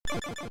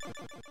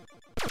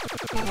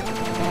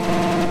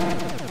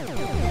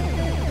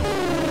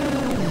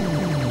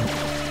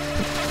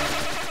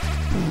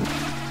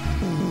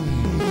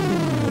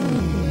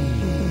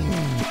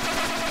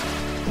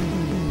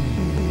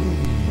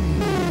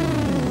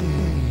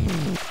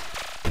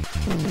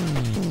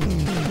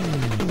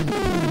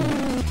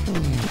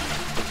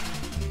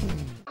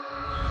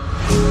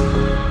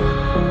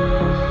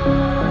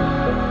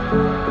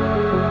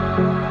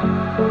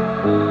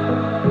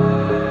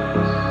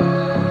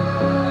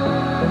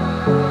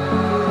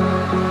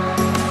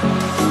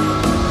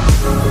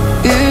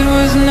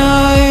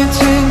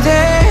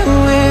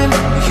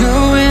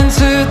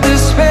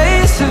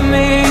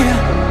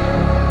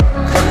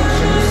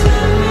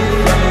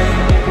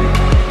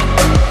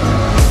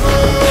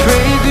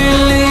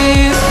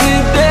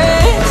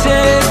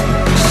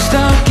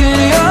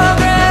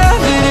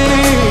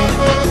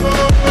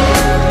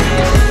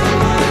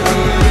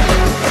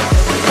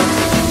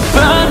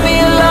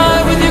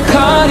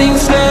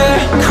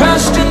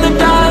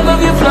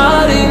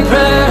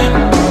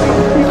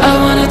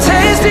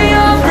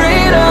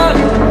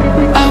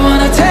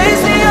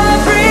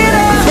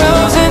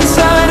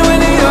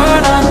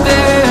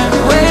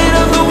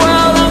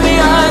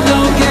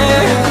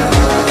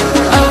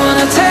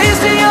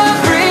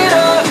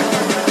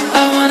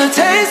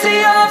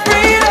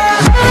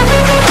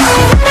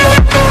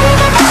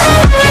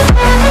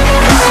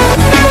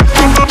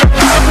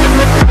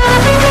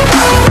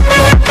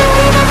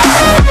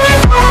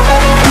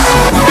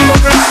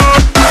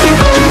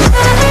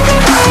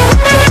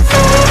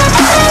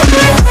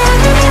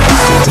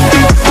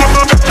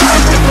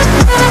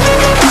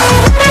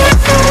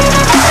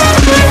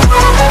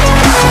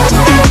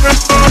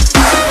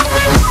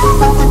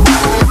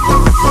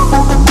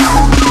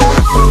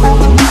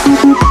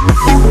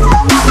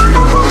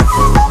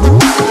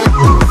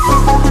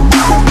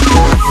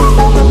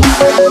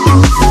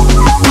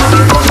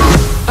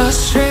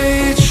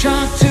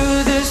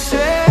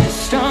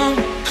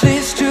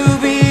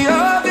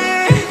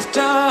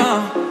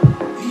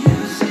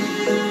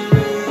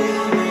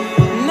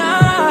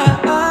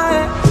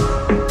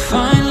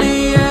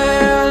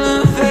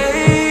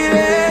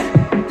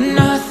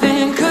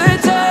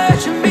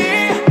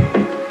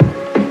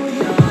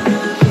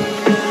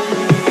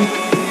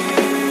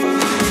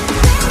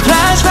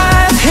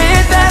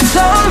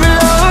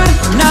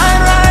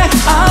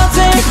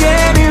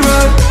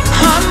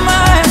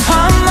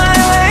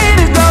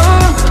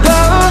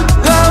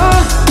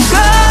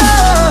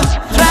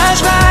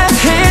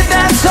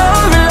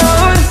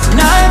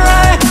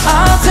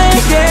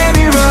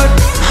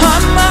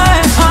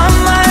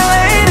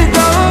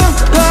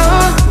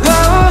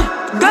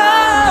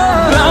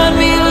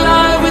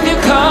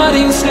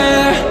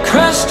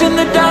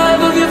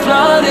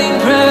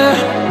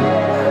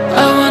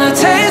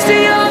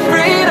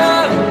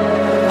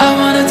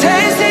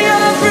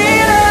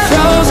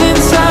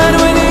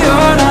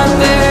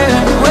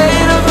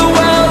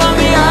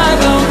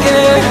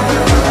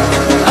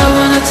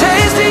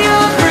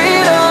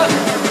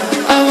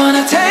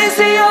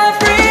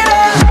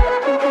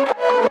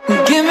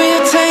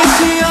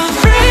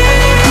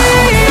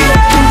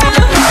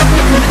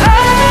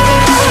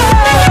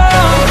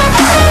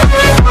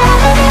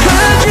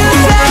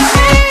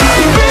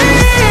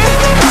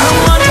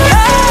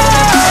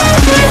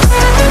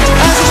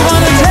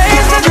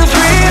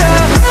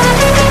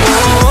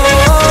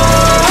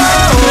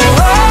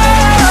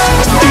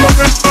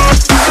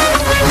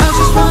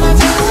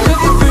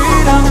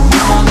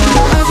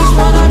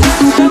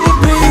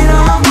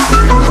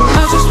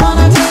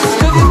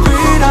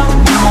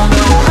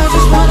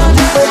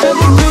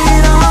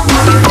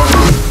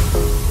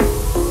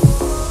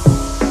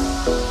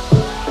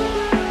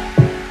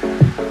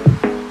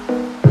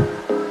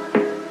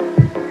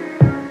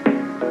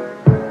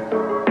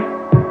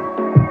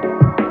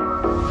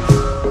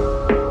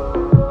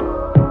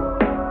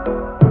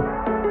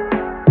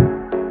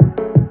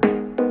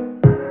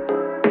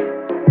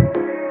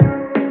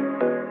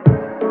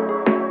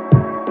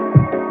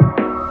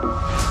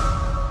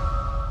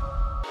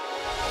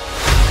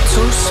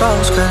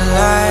souls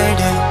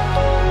colliding.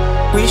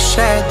 We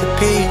shared the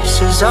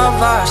pieces of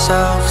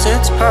ourselves.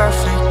 It's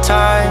perfect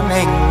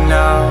timing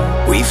now.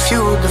 We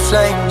fueled the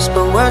flames,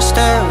 but we're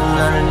still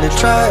learning to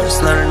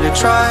trust, learning to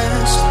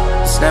trust.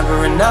 It's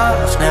never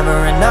enough, never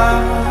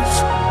enough.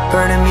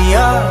 Burning me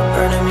up,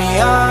 burning me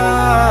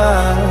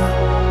up.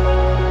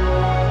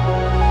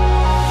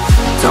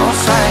 Don't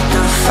fight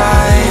the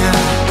fire,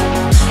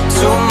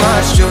 too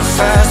much, too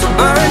fast to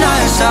burn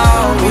us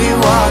out. We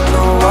walk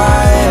the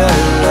wire,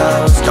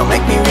 love. Don't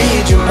make me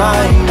read your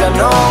mind, I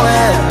know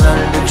it.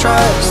 Learning to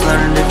trust,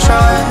 learning to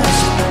trust.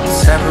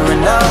 It's never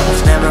enough,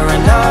 never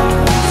enough.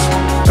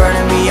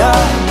 Burning me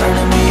up,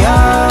 burning me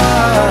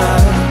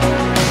up.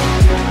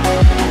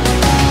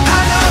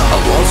 I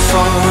won't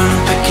fall when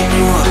I'm picking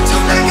you up.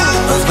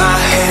 Of my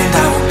hand,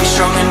 I won't be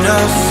strong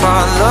enough.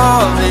 Our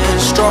love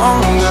is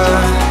stronger,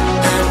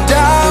 and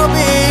I'll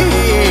be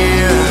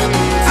here.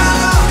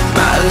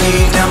 My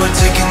lead, now we're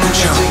taking the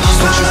jump.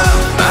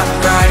 My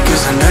pride,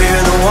 cause I know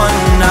you're the one.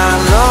 Our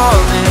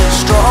love is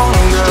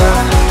stronger,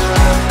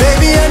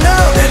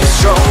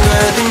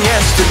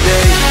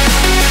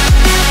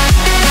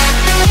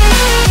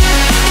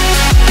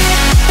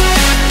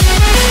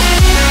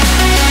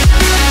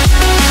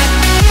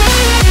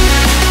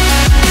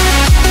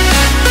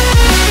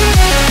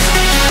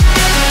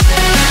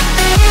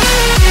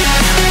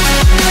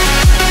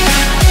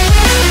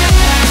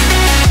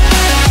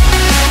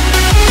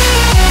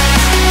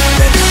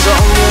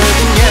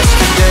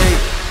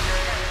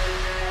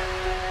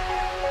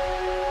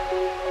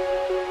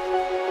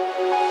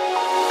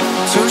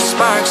 Two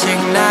sparks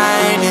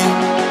ignited.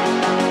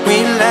 We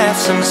left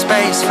some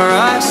space for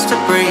us to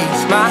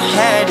breathe. My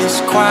head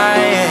is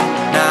quiet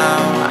now.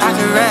 I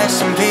can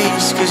rest in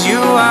peace, 'cause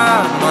you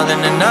are more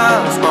than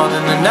enough, more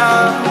than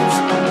enough.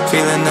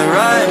 Feeling the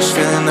rush,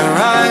 feeling the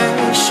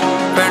rush.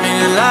 Burning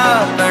in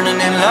love, burning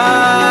in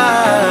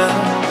love.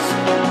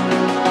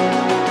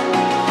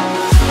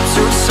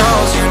 Two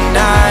souls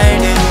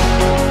united.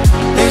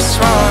 This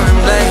roaring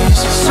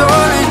blaze is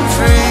soaring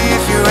free.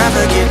 If you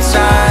ever get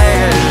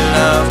tired of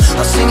love,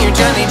 I'll sing you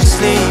gently to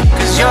sleep,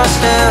 'cause you're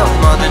still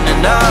more than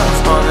enough,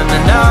 more than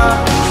enough.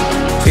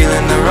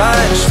 Feeling the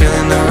rush,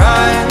 feeling the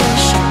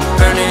rush.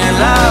 Burning in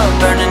love,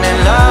 burning in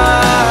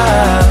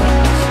love.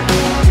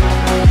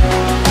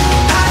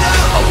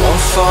 I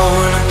won't fall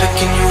when I'm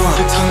picking you up.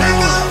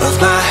 Of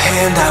my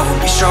hand, I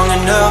won't be strong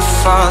enough.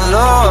 Our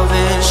love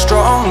is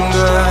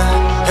stronger,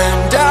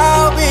 and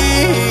I'll be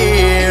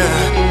here.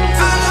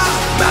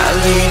 My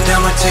lead, now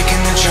we're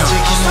taking the jump.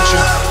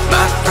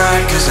 My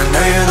pride, 'cause I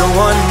know you're the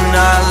one.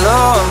 Our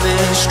love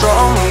is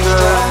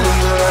stronger.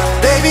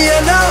 Baby, I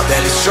know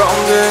that it's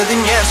stronger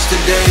than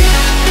yesterday.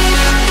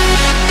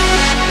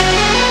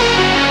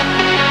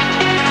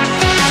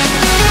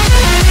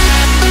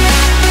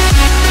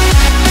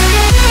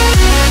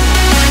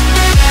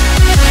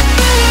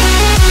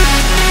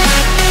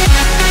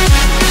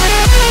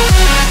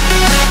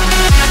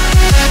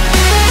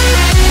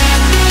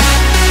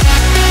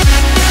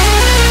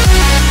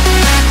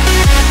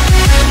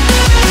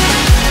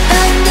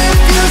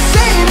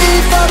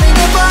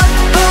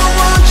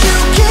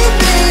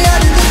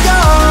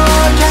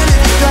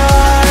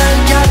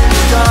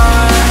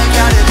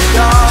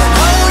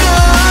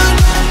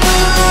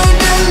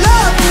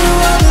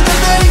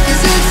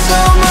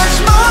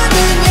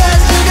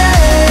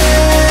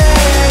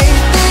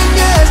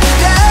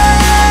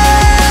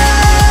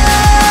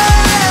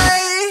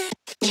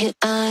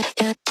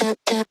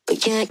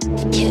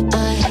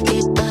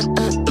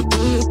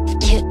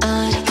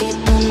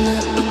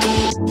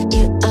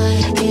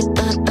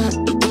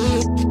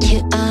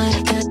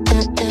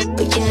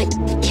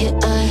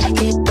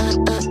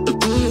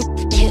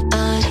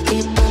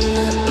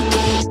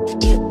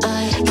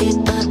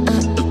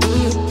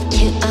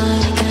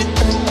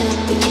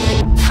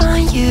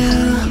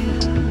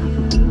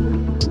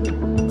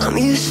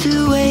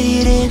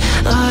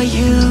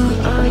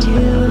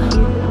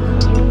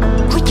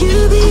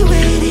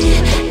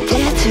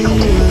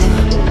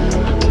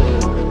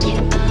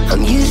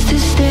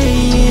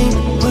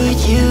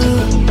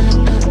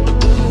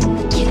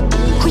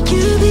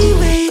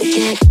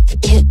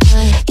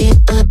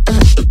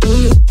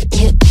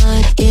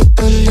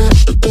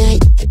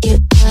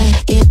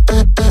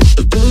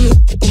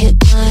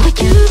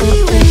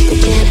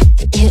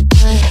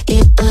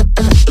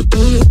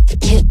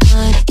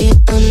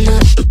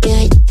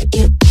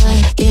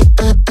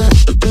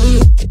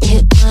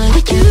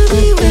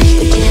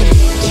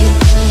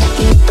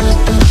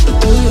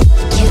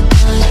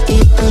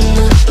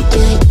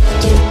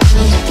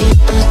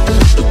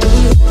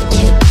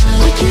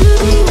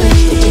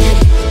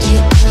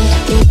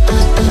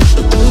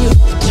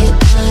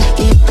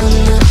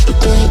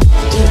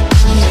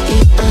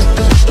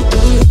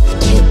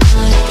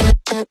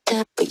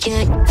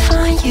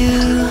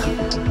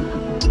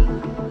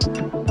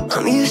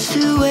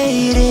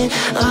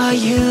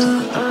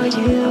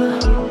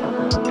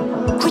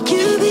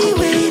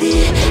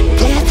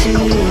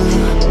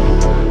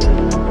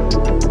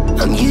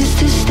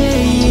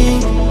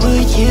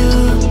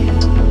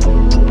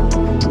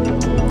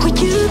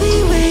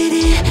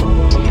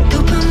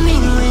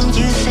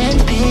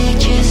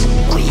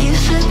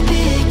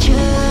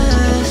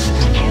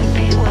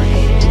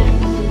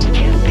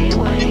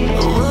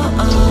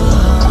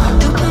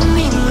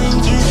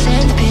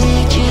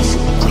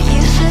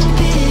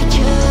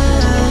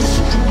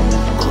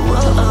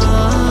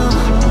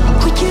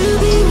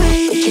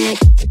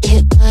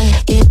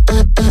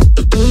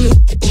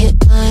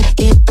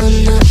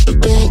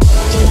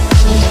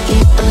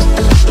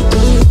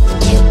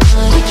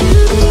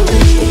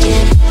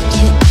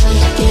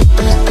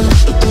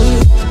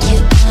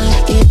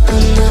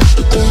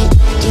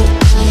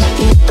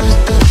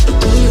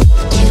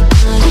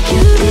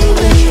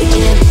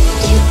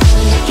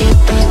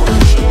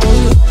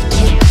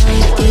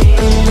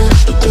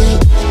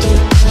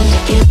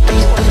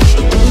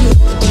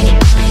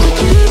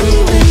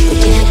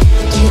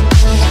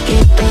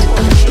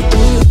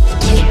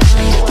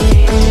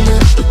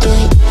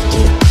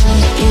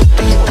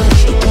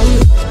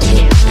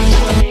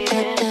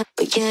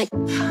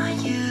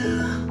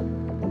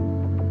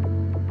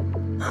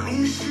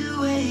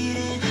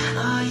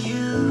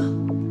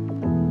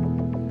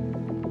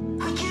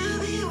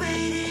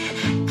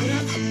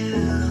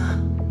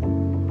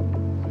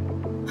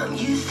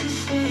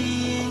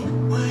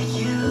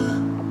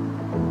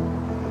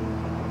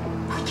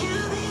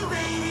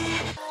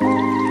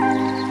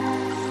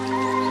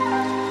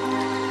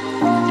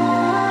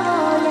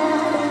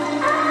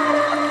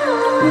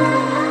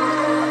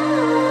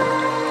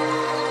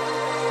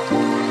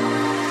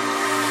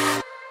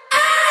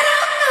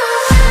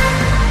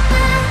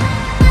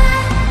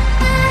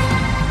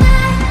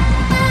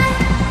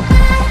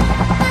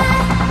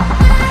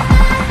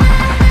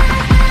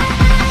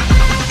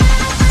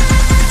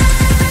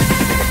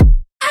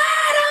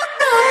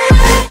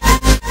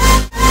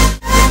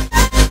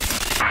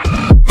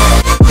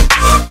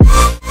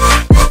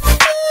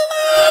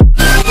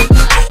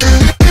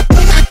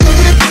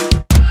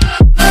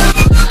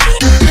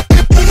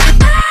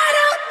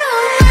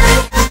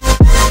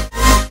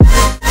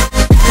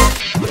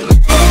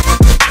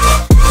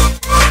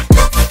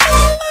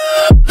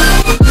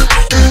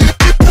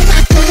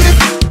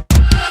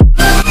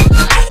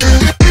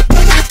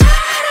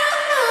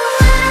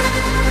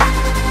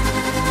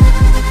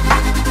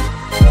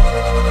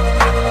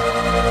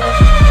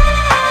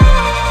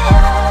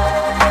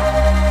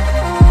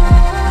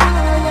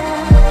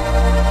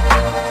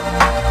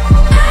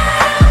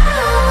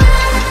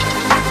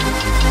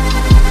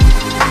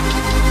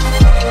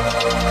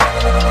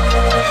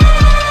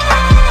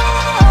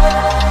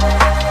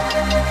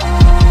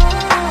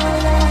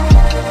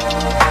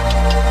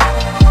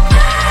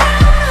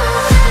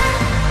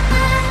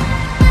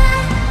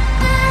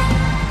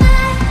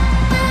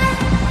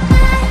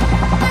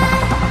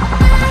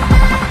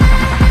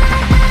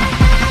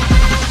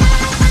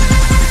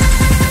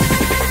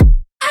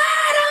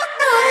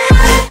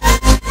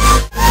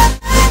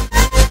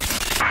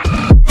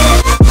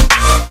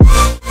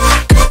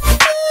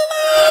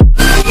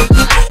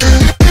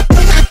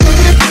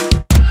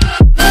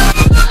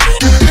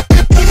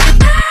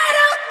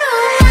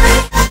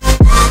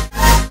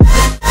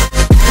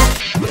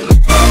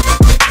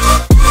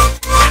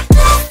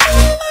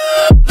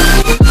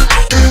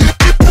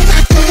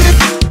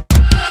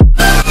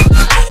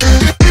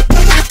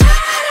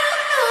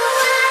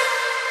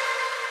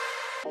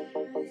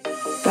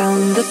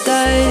 From the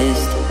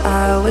dust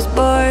I was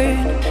born,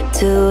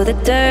 to the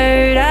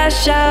dirt I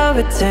shall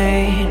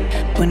return.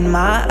 When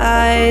my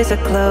eyes are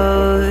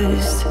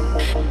closed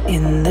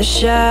in the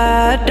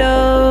shadows,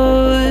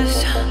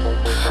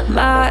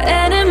 my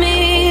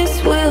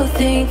enemies will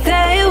think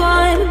they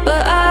won,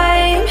 but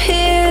I'm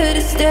here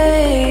to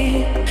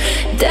stay.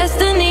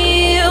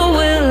 Destiny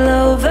will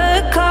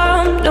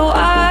overcome, no,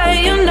 I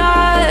am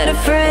not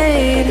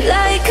afraid.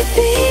 Like a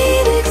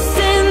phoenix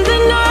in the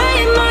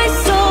night, my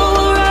soul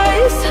will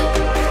rise.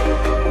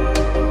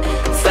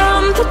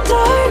 From the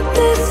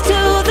darkness to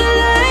the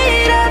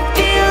light, I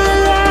feel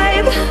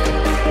alive.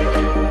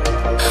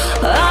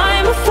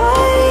 I'm a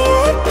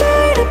fire,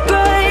 burning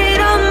bright,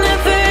 I'll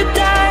never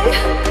die.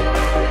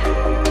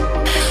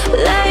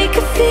 Like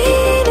a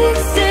phoenix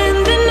in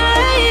the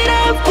night,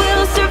 I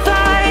will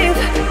survive.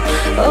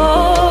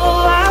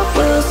 Oh, I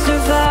will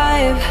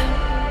survive.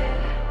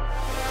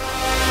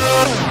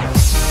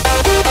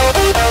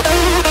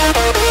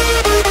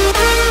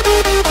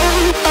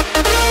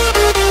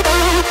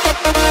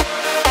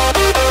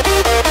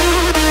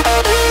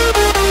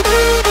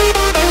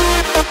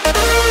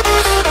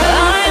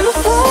 I'm a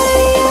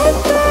fire,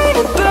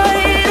 burning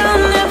bright,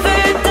 I'll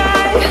never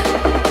die.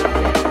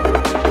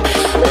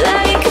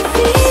 Like a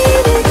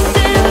phoenix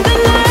in the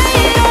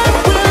night, I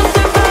will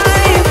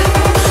survive.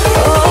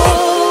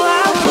 Oh,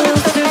 I will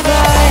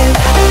survive.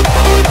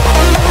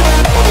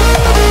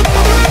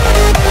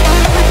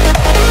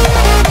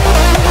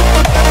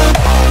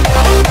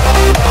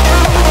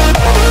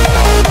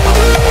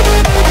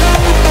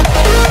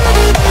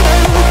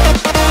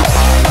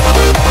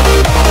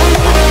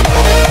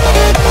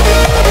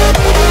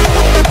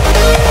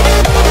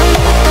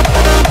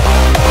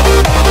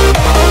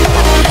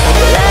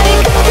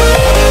 Like a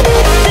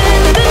phoenix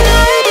in the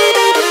night,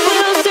 I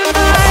will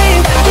survive.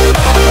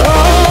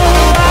 Oh,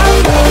 I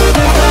will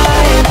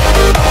survive.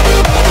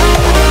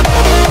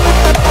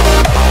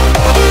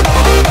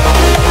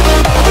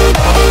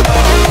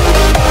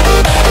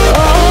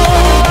 Oh,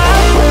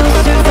 I will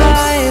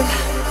survive.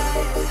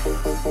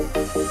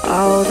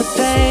 All the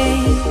pain,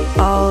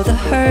 all the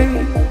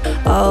hurt,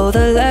 all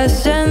the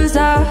lessons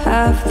I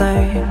have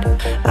learned,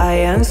 I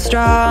am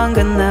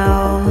stronger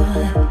now.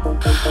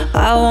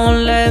 I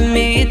won't let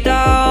me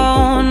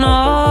down.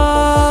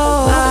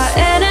 Oh, my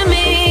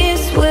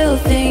enemies will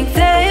think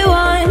they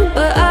won,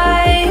 but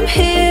I'm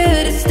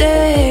here to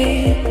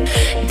stay.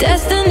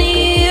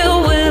 Destiny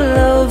will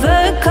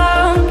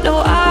overcome,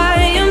 no, I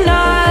am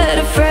not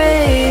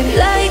afraid.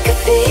 Like a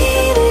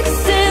phoenix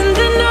in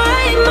the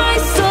night, my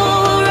soul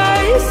will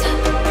rise.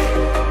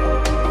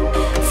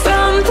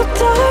 From the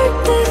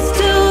darkness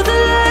to the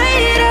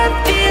light, I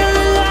feel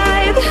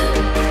alive.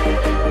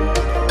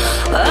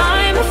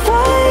 I'm a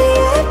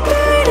fire,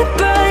 burning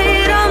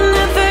bright, I'll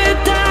never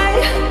die.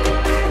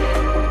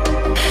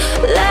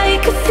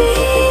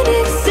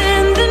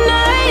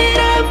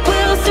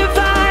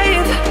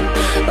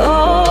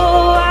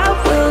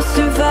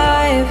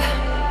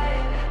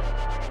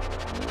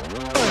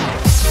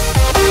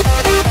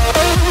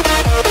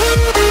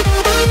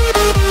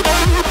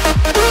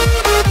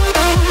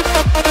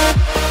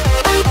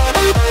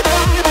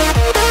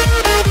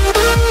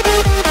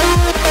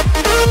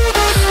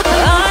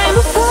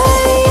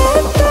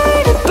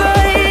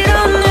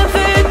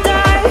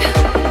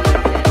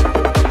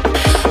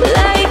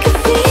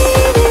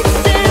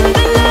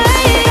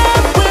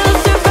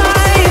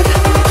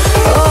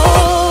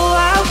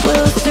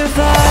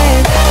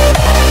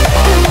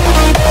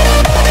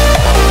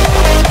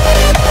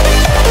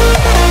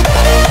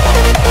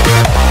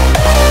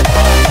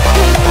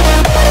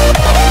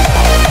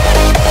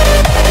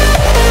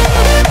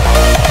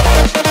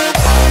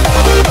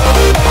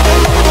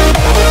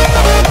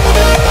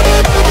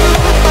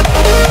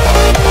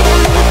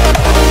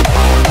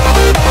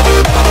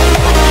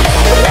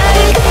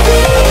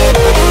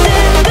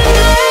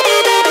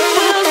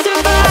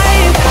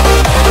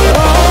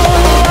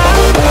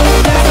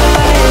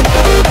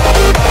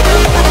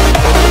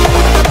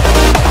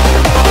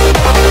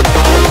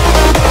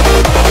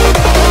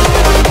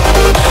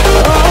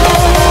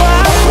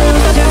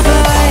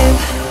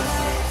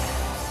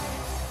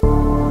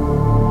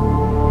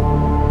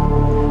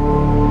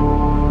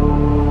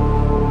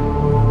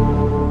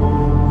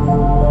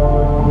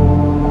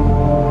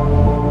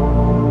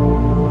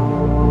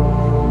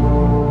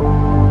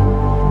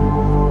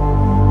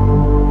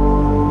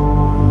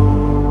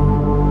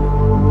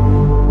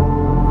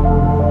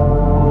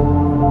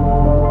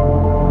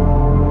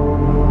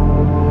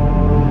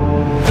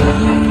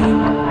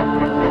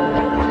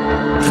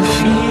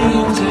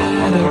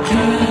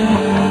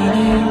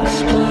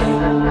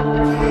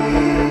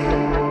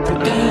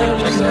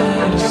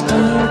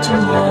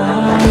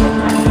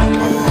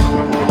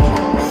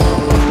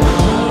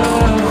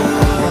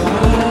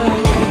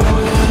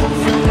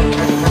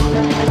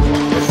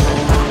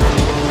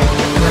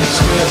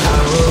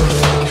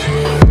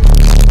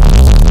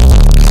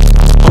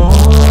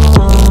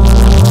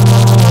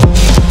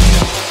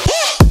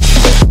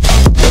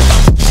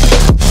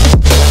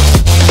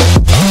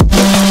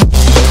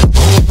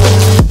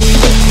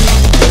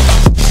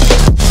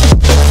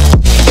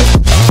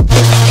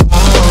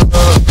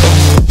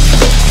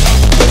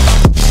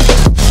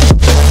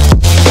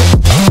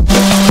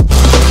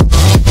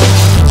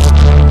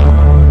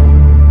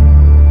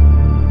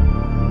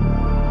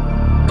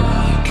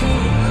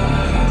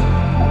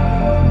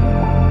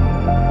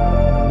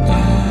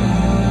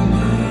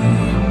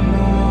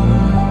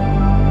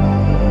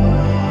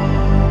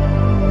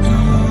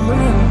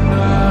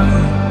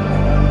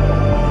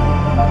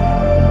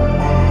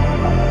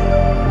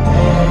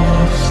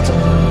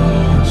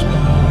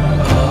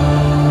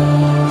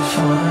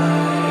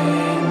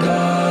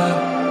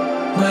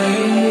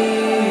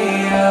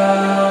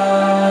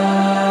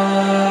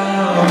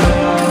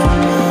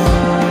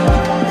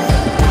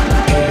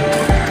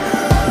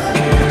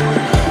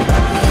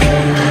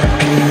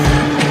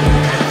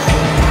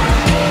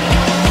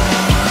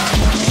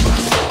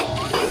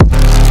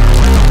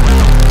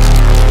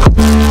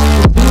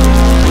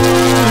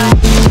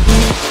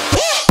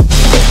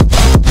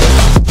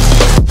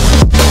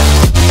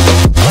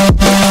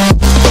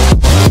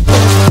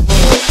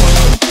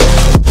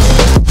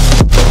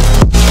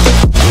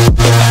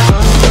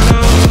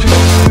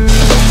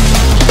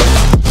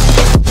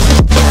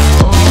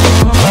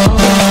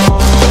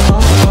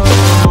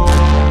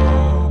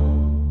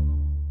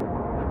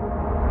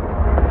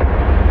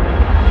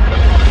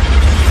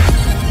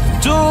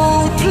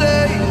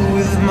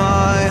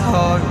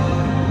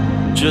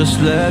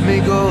 Just let me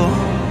go.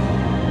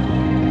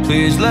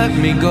 Please let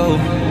me go.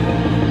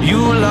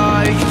 You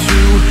like to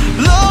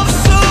love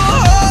so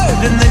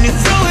hard and then you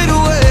throw it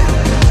away.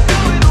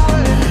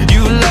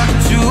 You like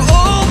to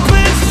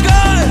open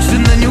scars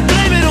and then you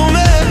blame it on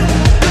me.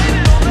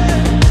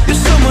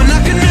 You're someone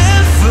I can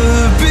never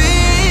be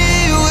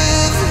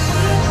with.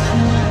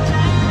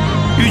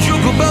 You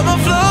joke about my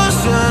flaws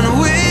and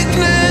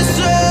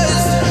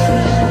weaknesses.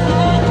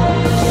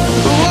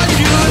 Why do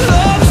you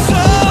love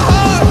so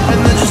hard and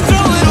then just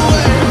throw it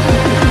away?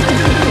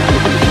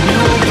 You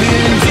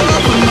opened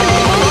up my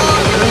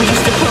heart and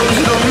just to close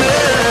it on me.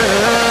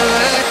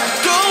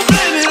 Don't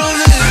blame it on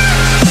me.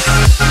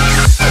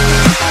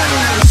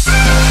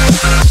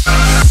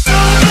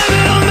 Don't blame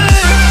it on me.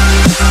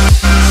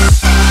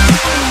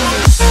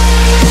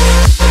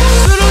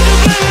 So don't you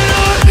blame it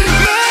on me.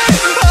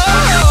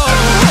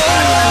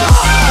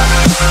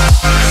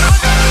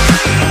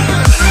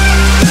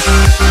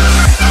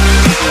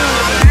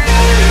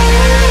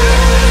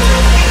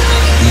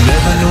 You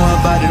never knew how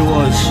bad it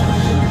was.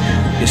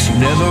 Guess you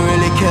never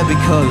really cared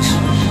because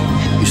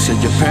you said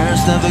your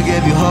parents never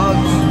gave you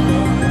hugs,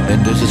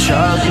 and as a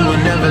child you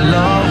were never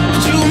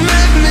loved. You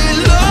made me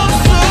love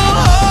so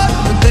hard,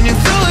 but then you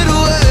threw it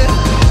away.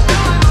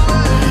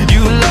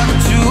 You like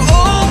to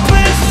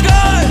open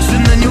scars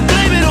and then you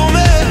blame it on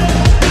me.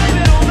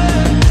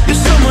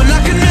 You're someone I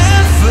can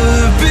never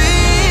be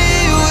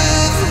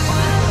with.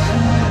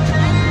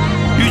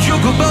 You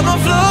joke about my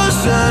flaws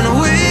and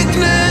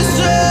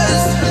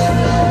weaknesses.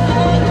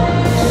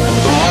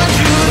 Why'd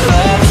you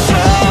love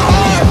so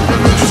hard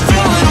and then just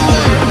throw it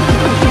away?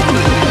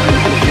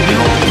 You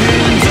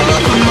opened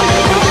up my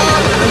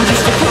heart and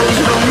just to close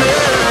it on me.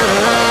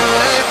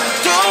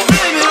 Don't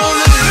blame it on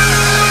me.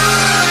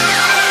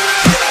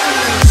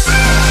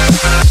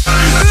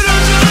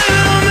 Don't you blame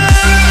it on me.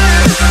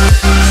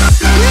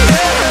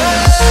 Yeah. You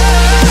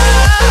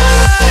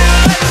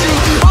like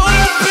to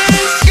open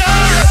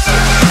scars.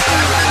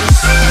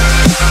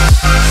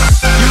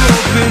 You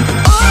opened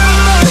up.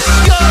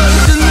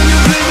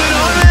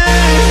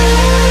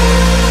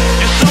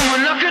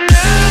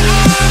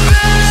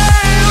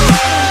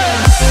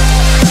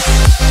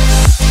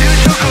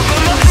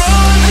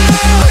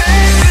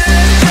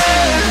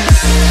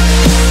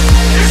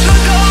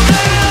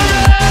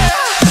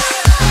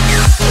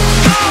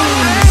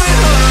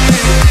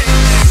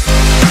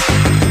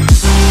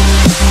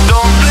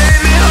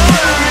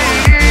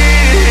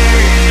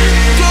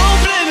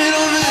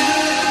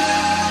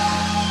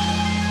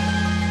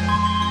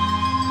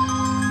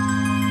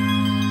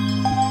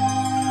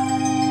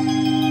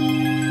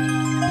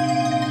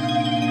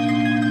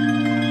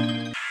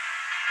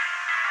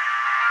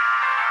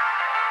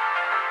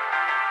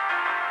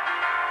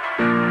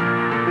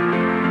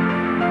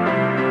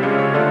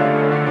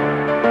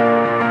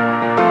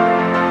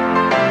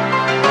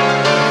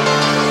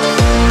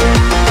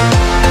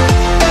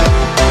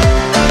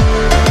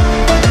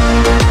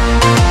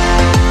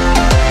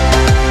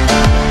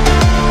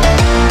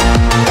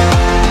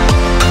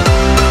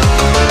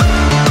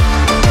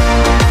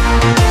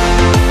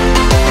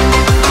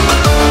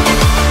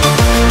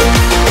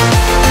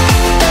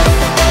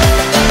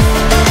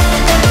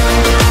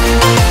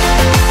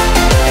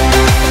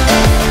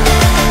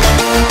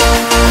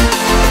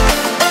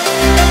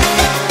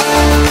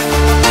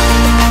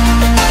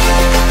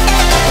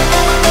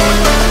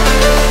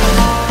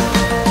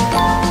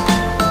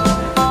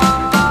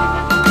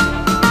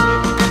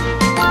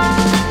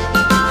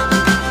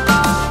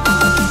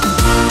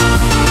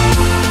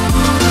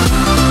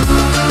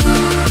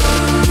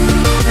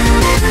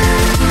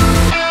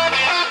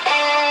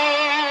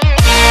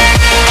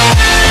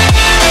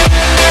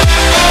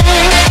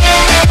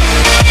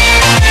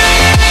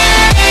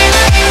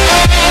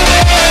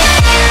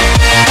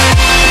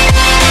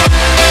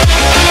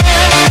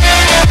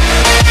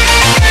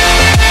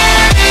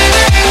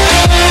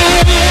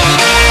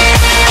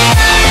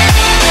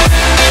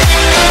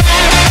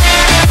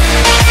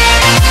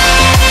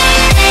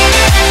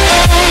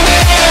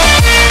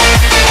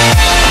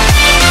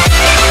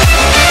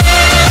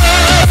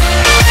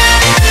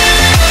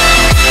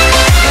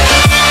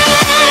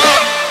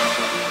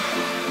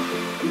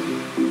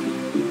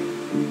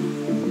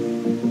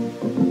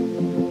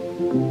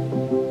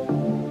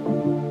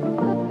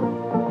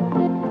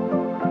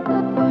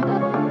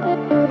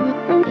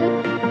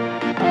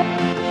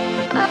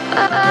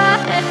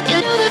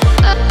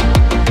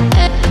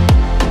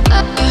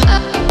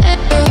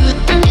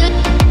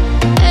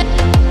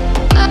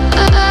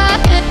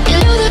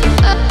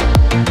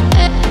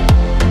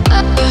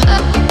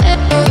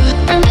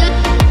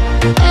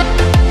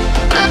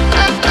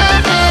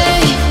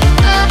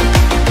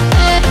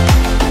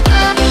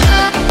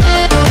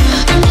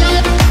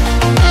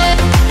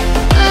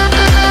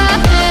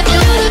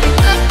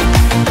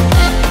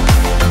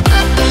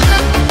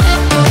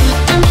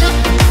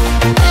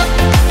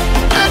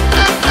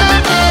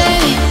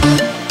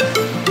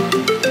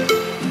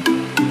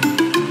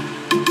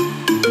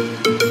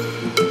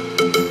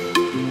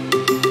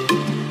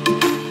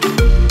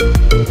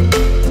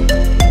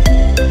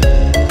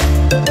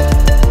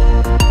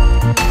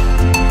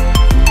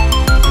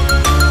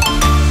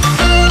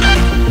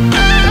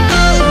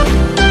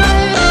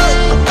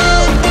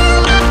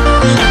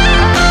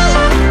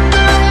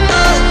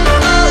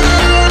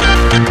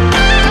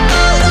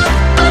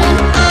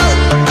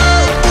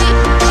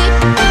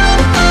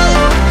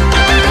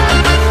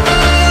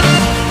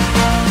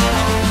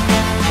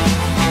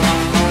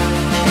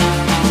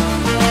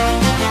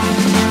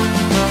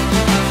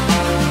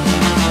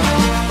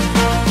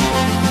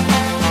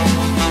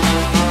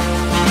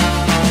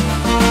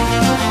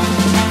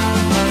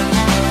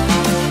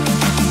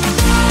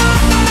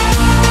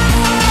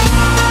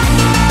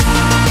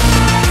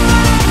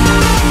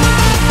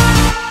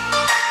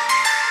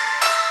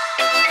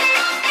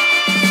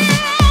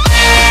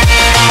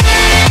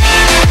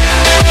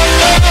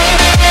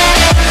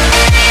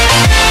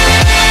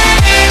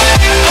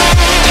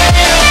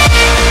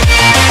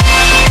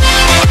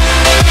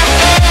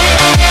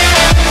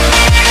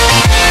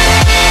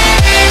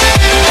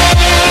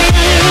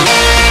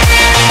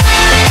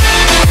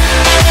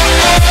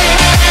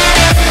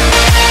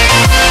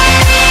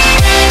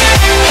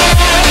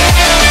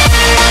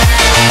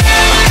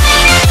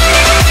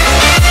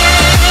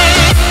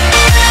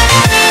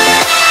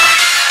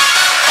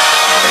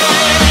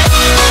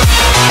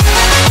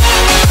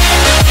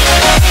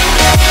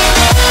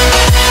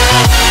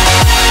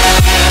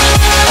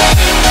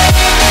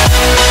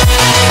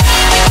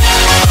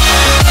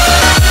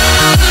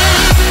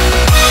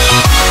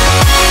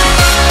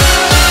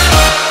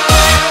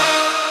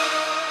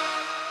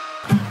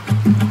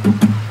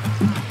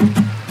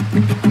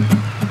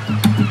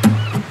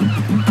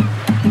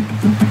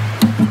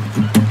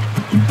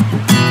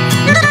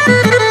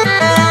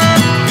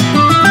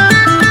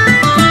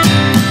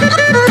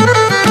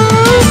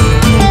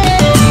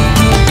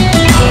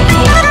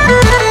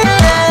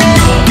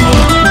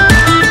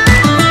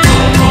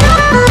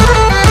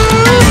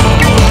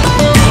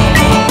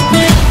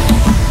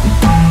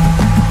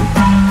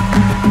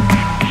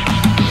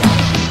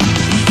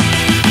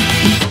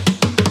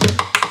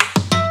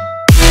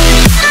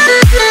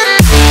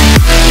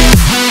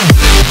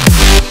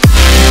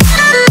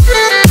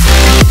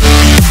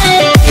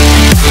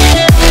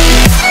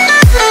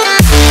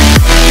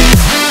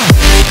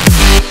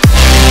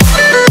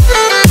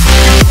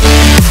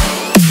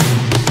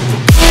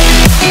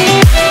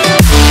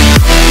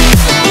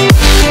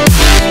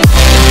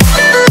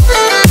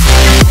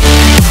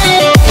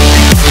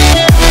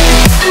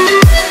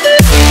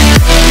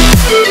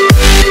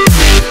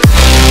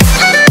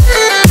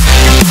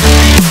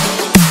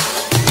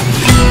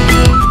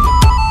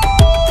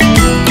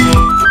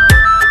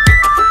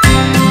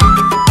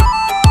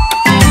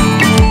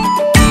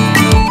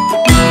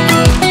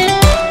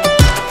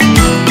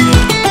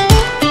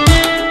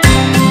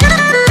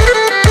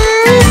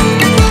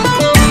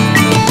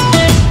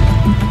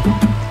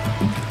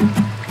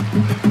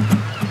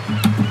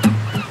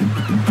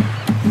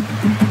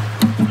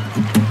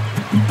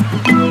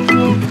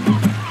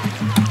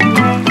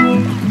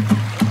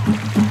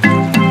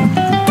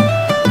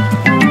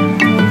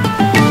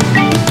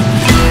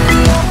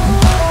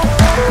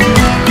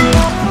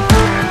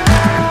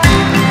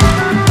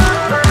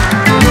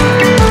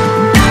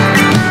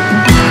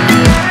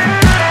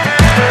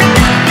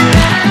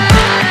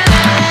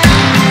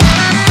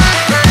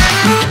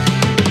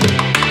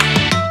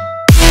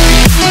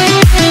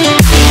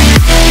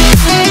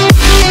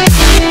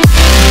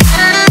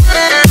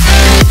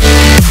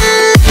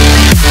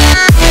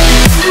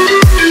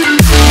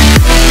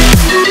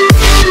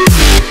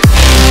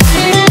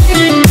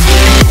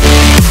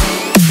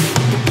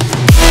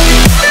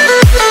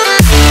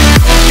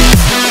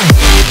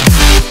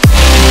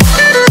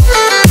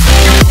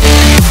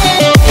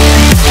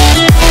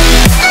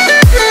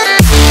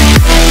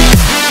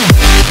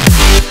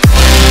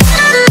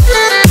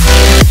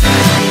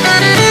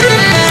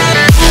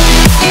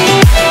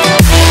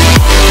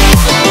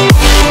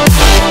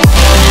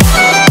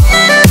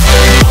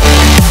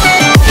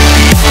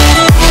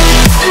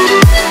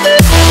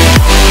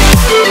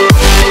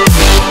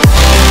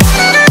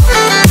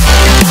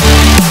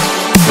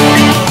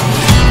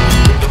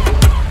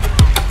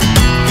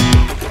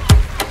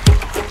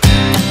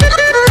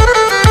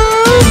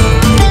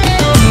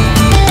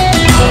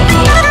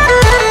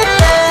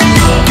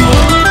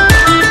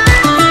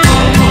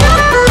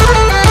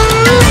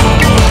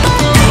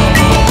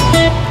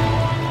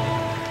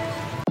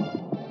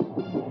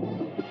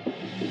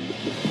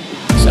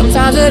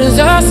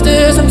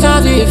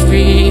 get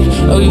free.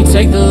 Oh, you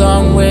take the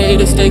long way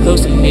to stay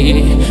close to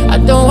me. I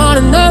don't want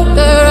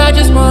another, I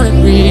just wanna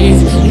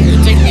breathe.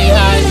 You take me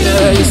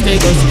higher, you stay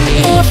close to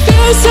me. Oh, I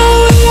feel so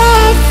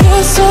alive,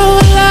 feel so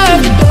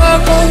alive. The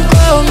dark won't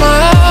cloud my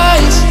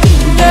eyes.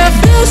 Yeah, I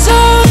feel so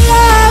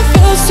alive,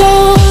 feel so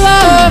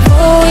alive.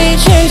 Oh, we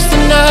chase the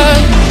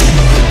night.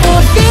 Oh,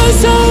 I feel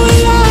so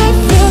alive,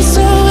 feel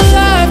so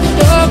alive. The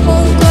dark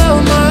won't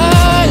cloud my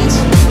eyes.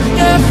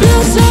 Yeah, I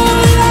feel so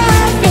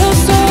alive, feel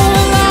so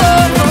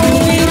alive. Oh,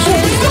 we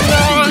chase the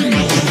night.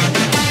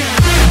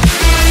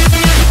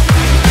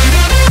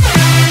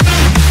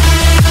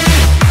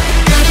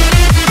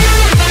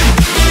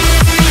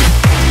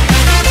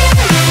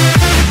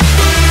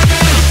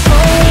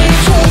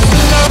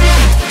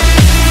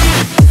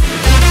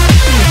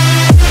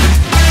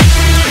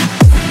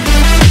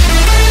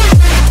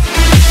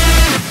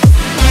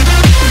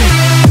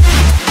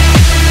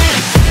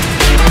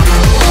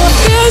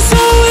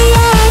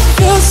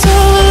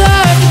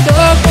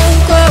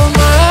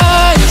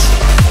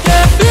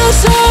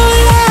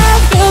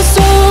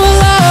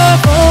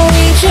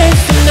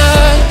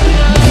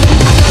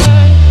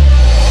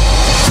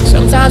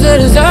 Sometimes a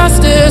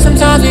disaster,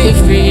 sometimes we get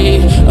free.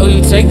 Oh,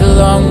 you take the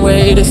long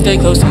way to stay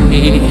close to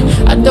me.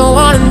 I don't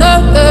want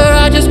another,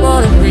 I just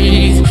wanna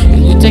breathe.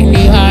 You take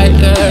me higher,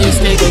 you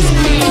stay close to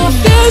me. I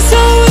feel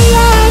so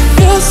alive,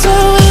 feel so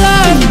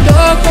alive. The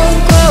dark won't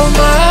cloud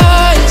my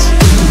eyes.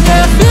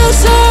 Yeah, I feel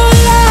so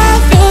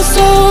alive, feel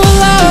so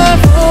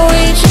alive. Oh,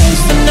 we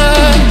chase the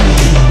night.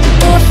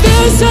 Oh, I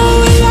feel so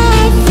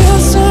alive, feel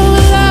so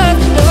alive.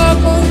 The dark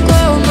won't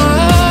cloud my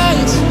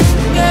eyes.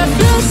 Yeah, I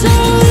feel so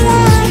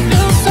alive,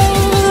 feel so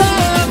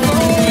alive.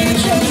 Oh, we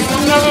chase the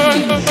night.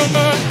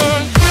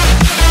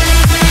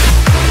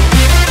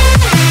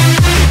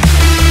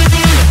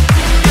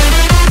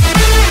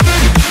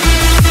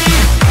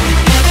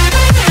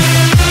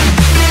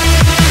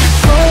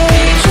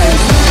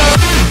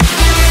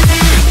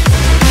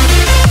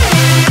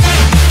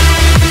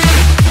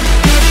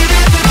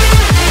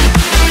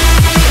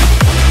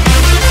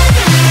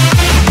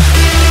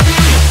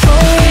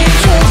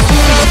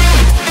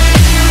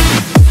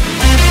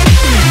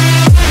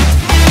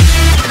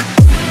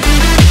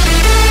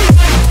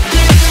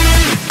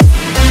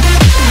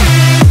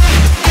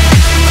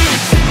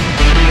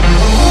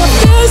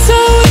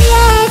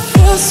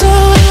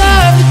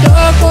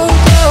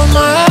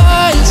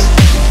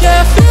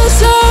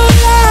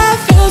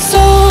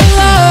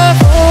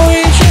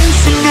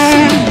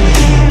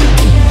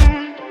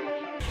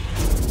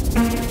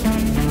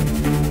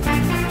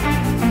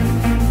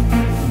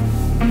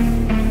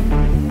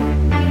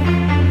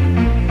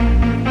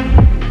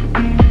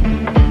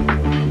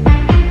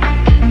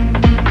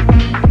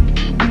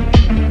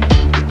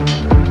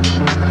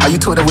 Are you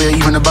told away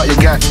even about your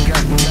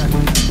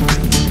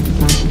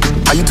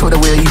Are you put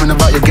away even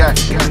about your gut?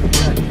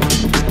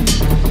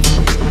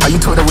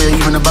 Are you told away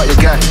even about your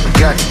gut?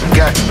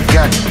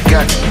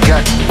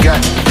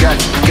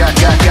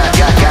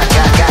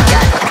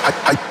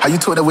 Are you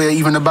told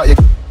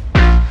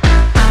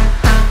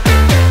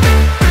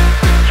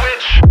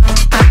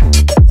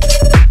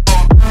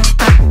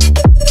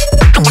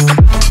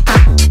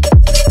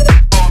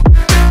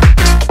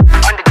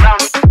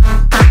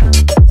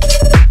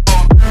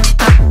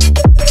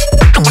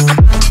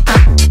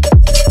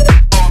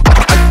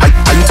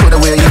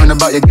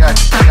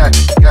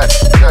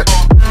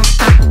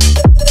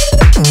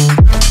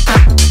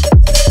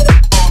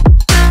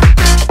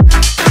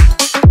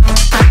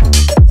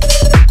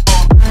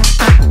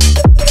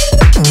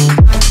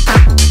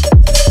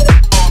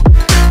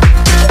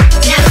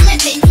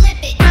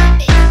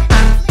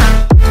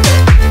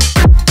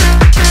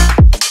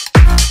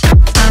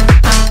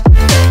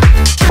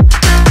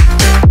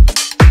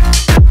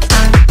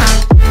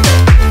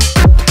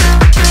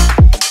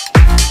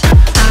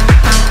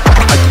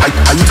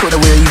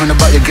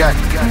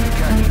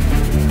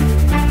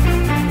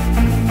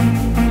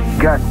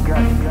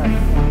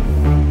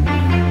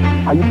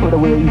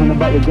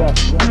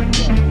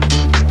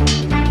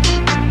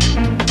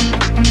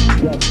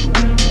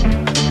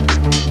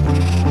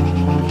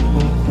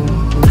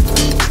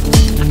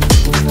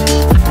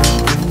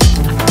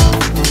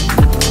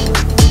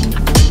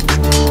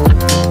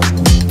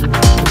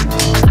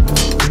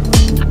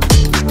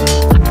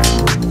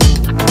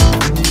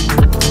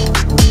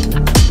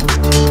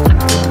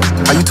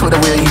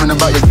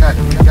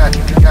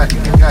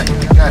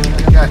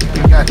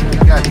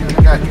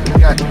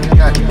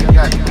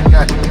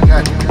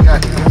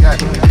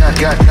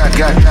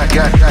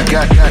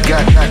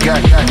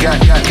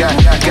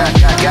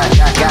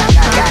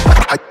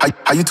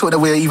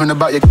away even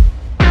about your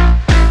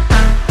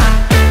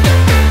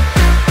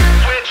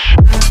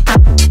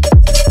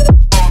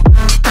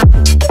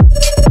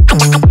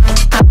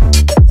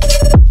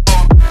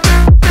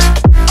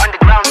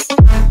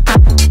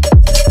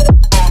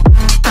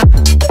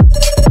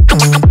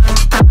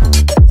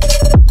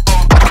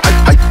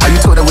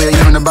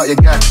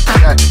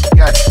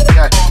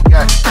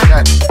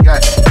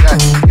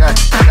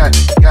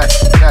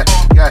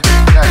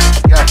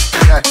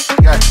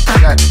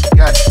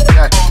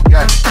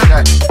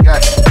got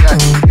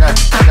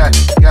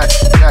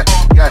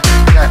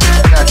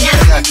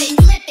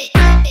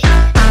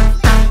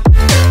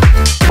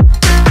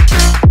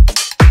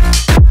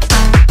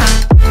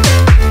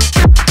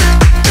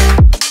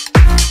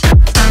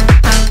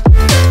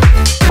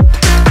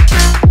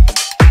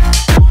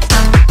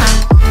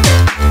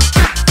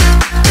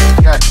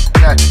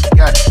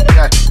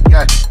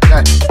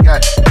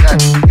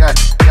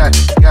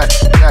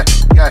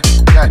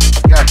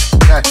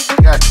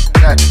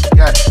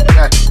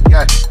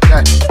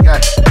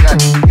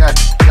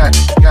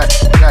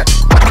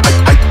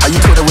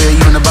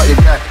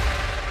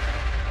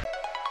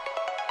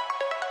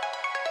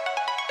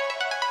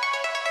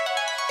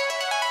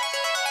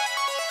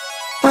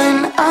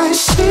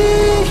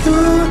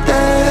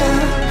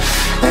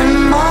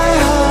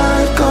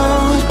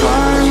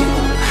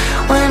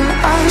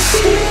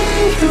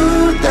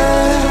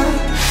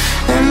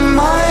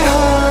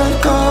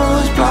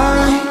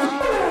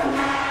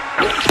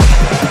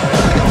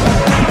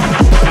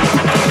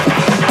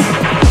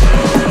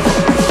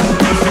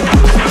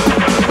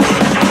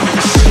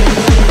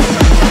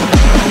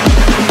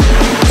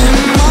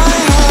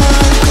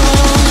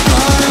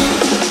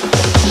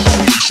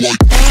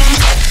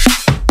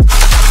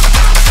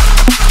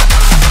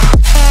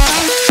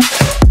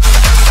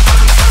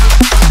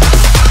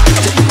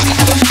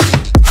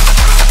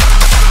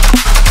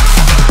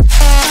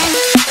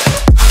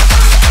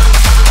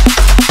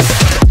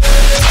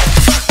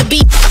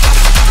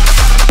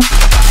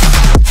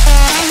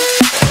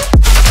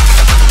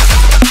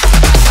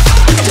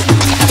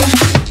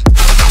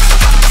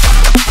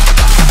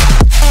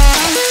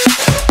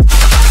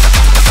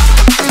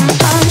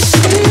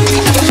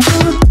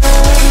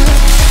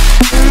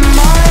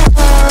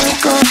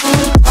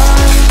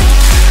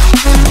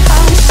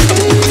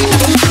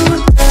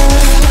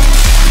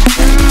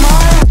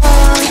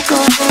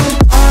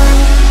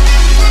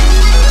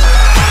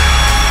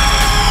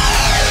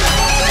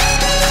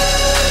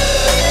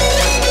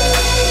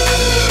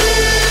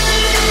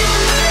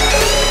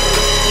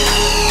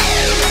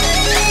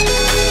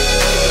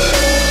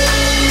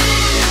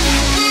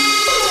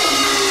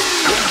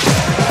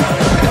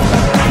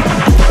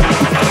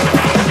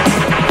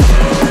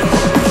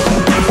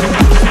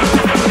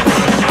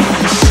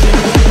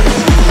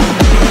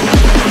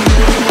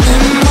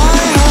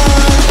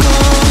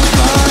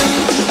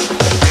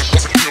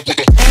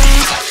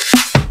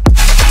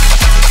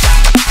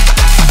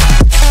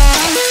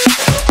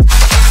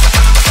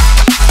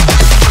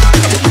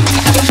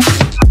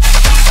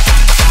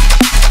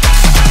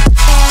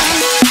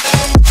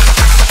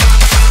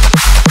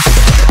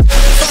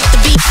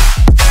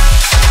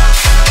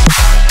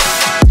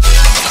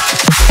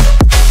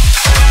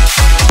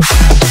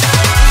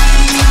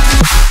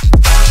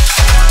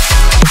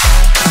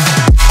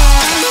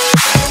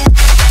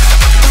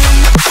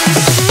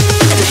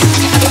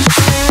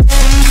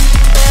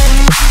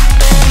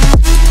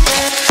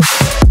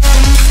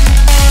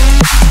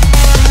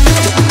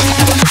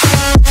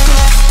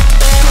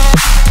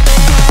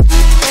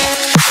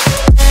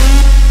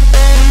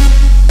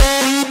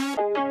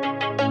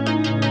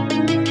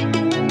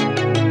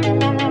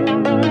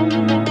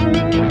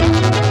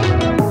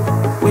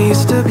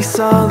to be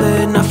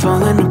solid, not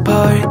falling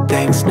apart.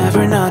 Things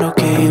never not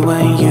okay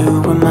when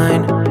you were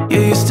mine. You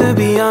used to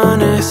be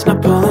honest,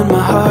 not pulling my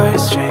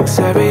heartstrings.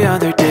 Every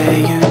other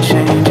day you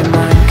change your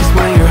mind. Cause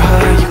when you're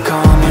high you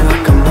call me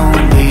like I'm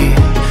lonely.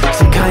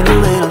 Some kind of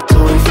little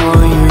toy for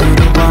you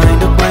to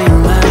wind up when you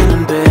land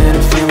in bed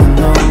and feeling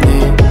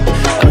lonely.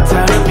 I'm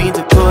tired of being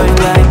deployed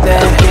like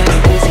that. I'm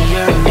getting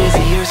busier and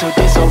busier, so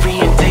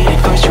disorientated.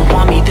 First you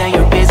want me, then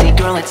you're busy.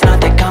 Girl, it's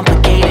not that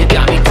complicated.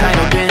 Got me tied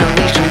up in a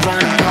leash and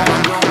run,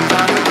 going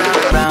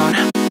round,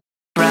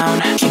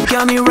 round. You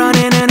got me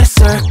running in a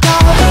circle.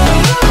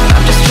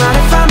 I'm just trying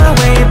to find my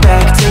way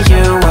back to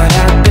you. What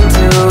happened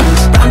to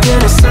us? Round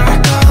in a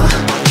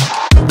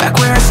circle. Back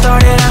where I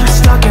started, I'm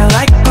stuck in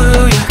like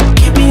glue. You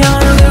keep me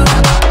on a loop.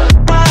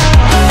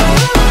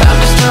 I'm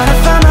just trying to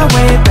find my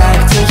way back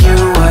to you.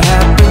 What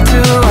happened to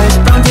us?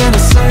 Round in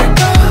a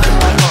circle.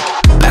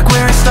 Back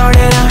where I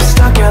started, I'm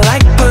stuck in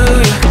like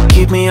glue. You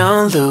keep me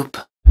on loop.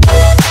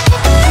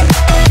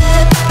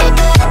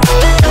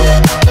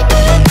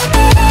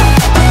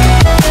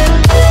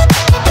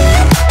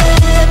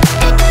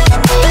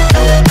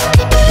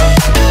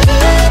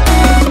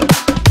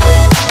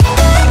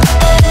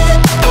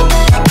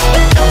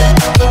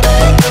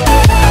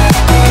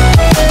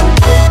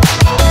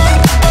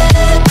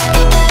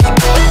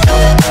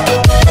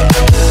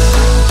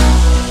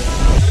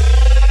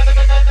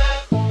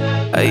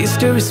 I used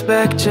to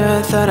respect you,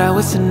 thought I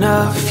was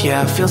enough.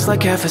 Yeah, feels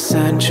like half a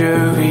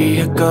century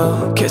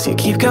ago. Cause you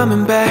keep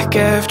coming back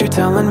after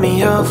telling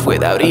me off,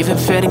 without even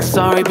feeling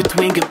sorry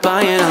between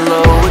goodbye and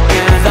hello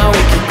again. Thought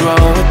we could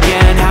grow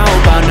again, how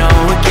about no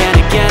again,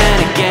 again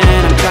and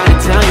again. I'm trying to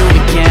tell you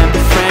we can't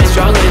be friends,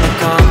 struggling to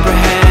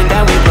comprehend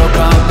that we broke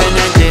up and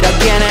ended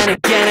again and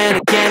again and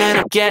again. And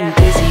I'm getting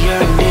busier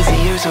and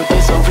busier, so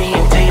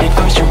disorientated.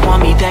 First you want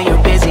me, then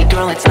you're busy.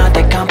 Girl, it's not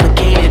that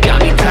complicated.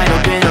 Got me tied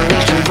up in a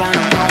leash and run.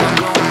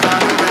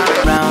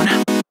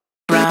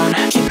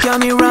 You got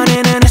me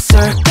running in a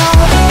circle.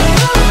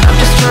 I'm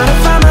just trying to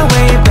find my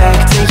way back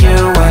to you.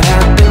 What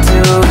happened to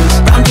us?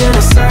 Round in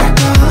a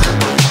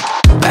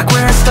circle. Back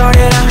where I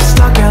started, I'm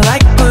stuck in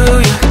like glue.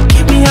 You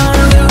keep me on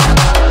a loop.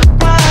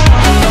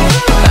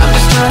 I'm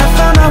just trying to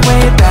find my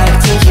way back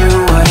to you.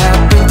 What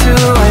happened to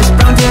us?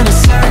 Round in a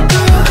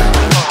circle.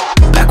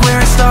 Back where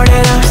I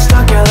started, I'm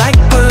stuck in like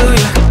glue.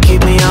 You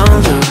keep me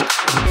on loop.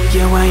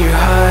 Yeah, when you're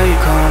high, you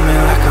call me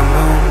like I'm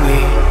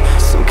lonely.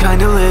 Some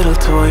kind of little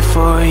toy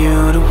for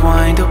you to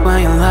wind up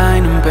when you're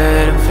lying in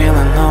bed and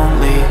feeling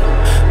lonely.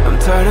 I'm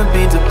tired of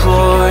being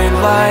deployed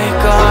like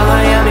all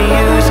I am to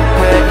use a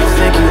pet. You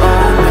think you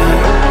own me?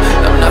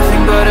 I'm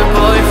nothing but a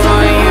boy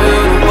for you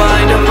to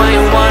wind up when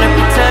you wanna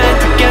pretend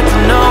to get to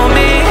know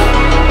me.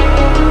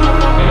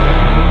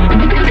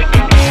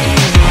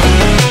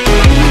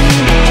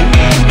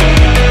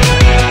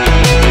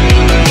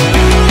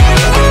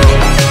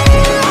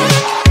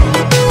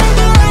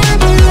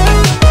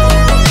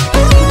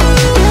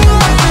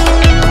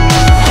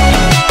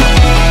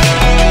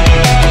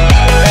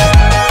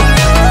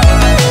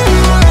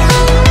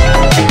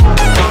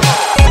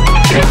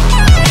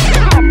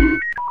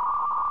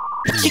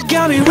 You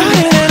got me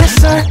running in a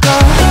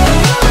circle.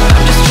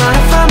 I'm just trying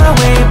to find my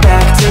way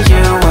back to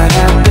you. What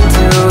happened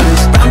to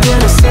us? Round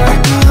in a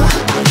circle.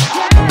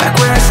 Back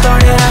where I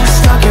started, I'm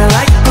stuck in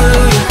like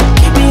glue. You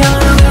keep me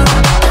on a loop.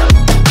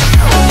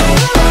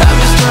 I'm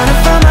just trying to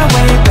find my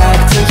way back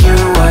to you.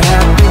 What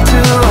happened to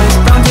us?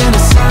 Round in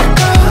a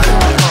circle.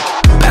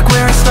 Back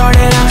where I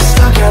started, I'm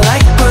stuck in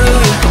like glue.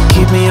 You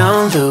keep me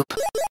on loop.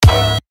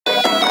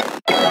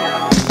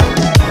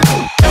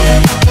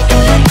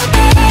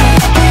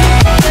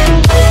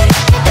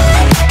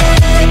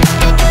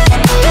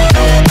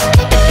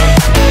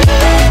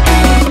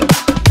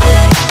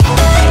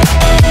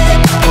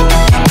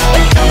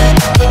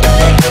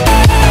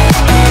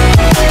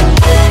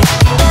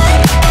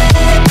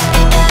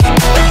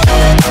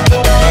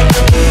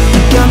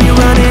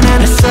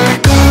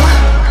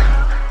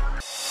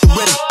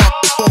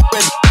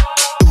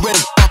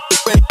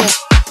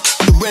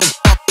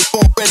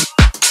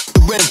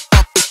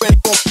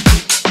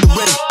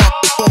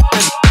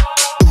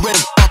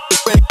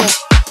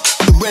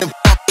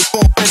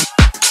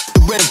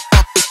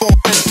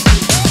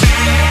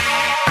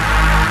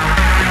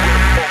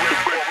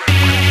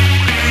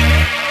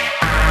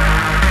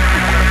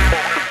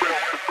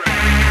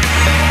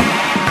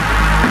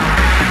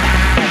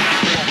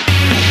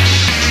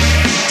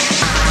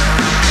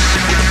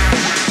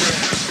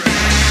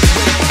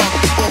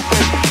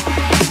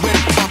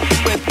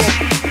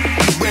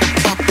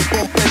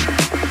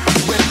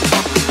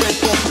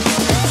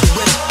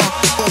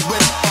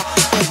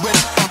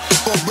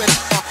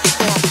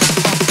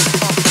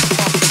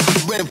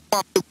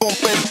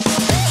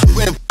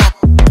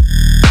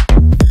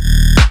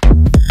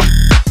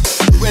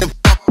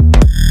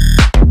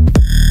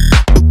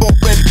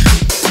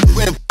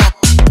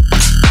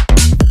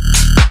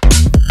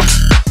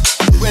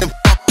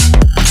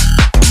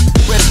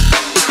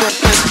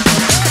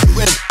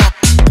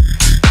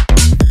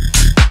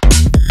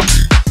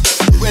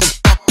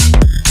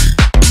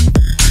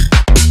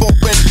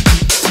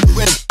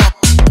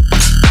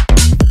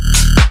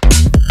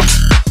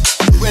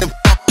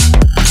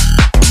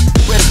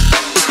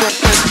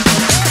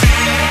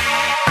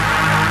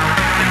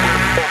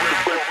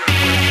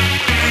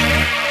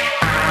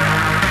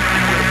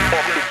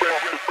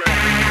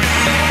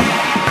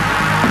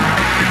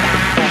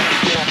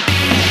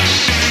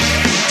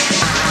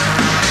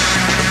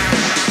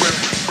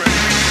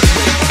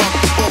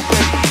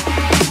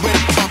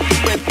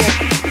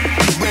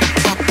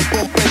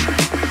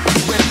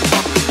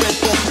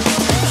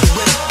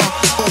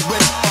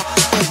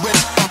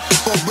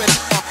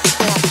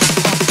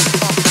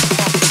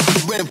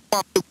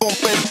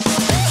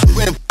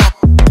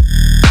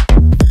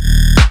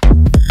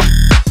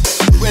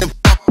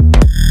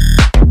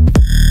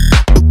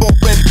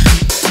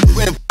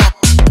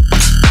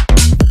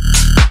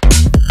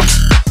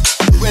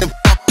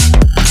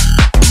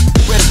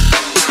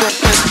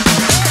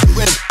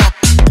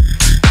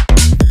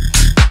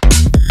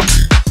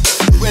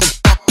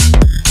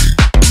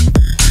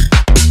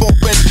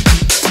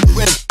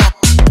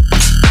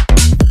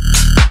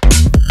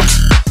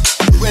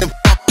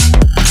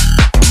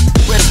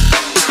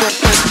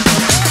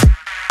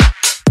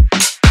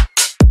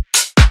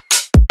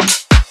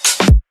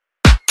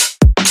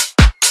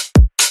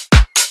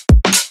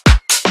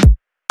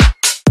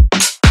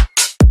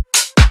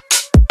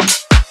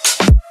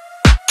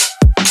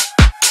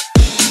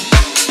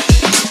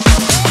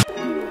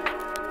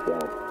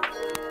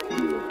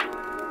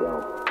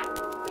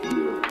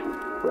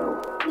 Tell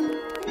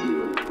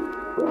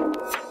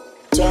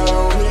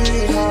me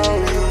how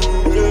you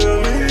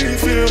really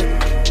feel.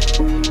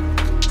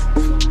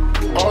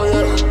 Oh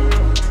yeah.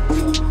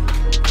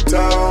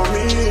 Tell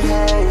me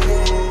how you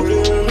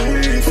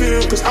really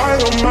feel. 'Cause I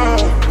don't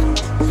mind.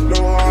 No,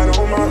 I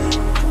don't mind.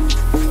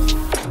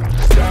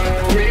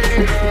 Tell me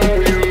how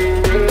you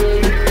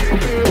really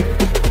feel.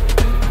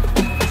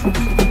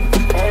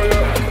 Oh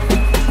yeah.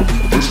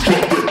 Let's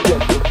drop it.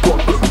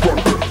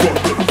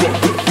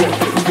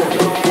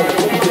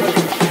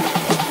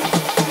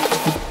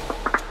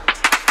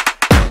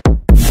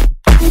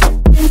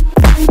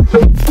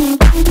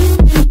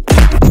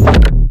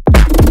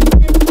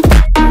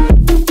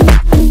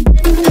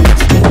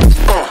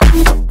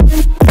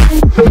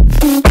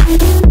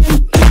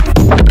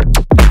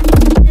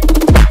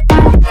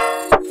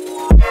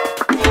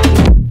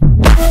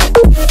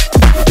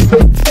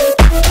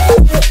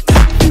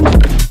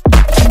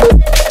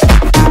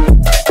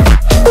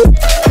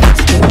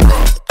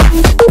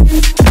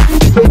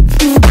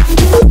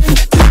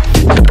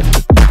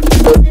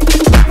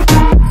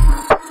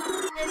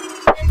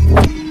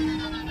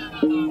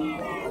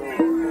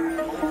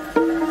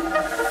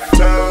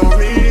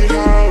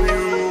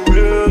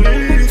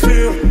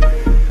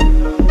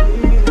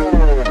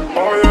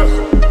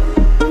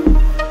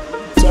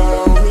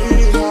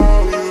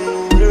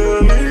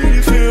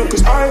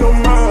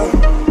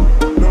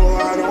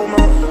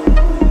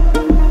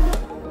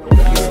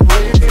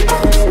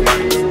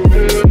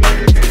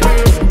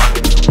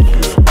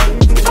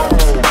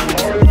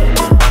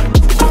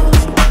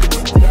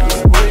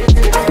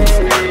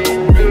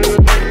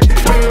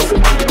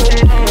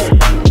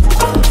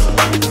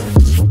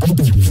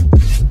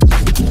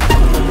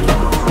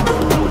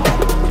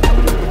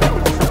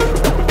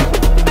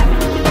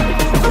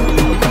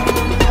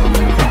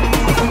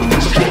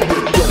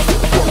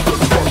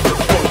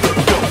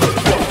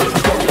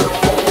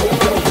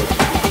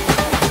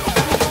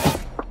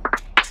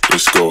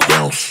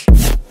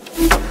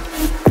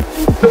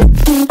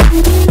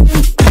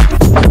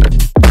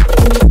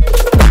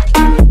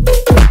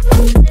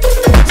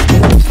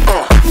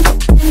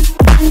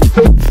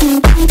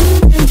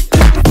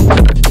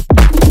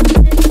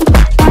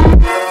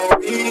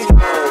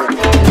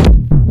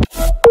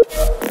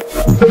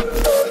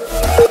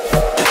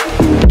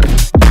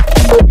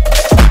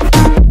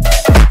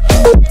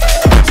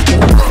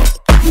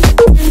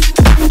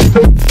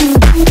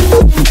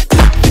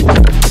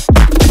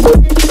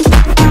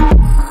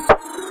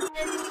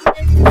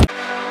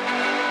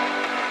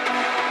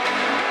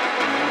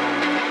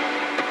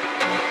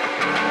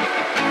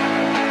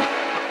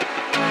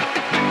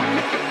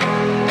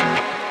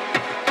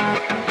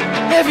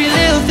 Every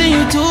little thing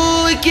you do,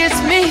 it gets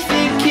me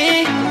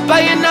thinking.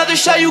 By another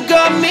shot, you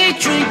got me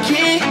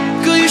drinking.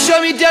 Girl, you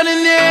shut me down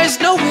and there's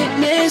no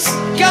witness.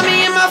 Got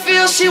me in my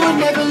feels, she would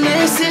never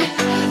listen.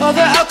 All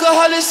the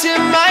alcohol is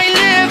in my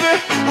liver.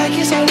 I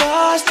guess I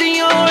lost and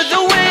you're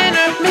the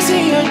winner.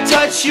 Missing your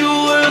touch, you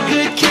were a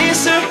good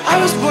kisser.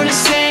 I was born a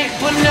saint,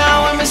 but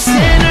now I'm a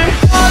sinner.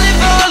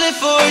 Falling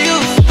for you.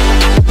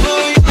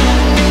 For you.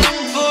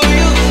 For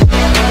you.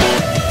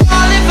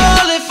 Falling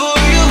for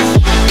you.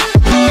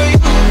 For you.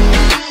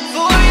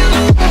 For you.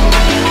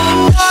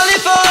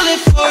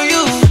 Falling for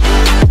you.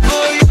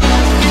 For you.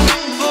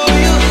 For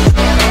you.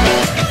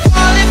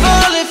 Falling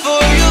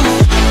for you.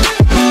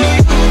 For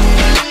you.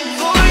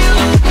 For you.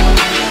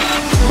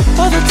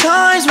 All the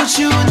times with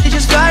you, they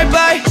just fly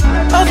by.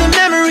 All the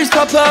memories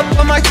pop up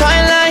on my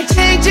timeline.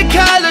 Change your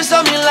colors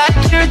on me like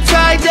you're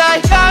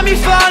tie-dye. Got me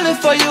falling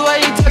for you while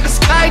you take a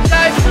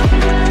skydive.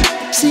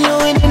 See you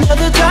in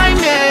another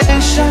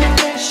dimension.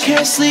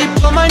 Can't sleep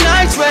on my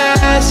night's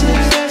rest.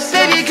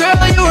 Baby girl,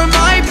 you were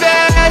my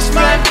best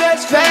friend.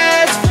 Best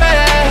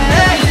friend.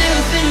 Every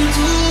little thing you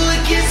do,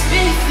 it gets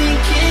me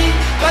thinking.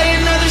 By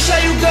another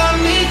shot, you got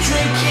me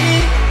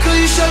drinking. Girl,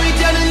 you shut me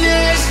down and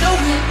there's no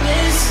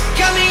witness.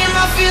 Got me in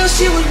my feels,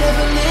 she would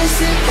never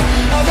listen.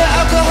 All the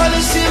alcohol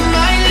is in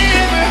my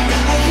liver.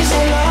 I guess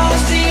I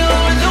lost and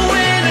you're the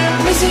winner.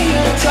 Missing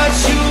your touch,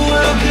 you were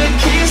a good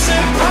kisser.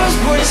 I was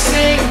born to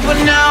sing, but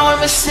now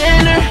I'm a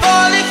sinner.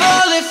 Falling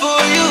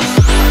for you.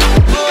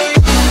 For you.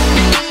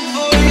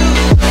 For you.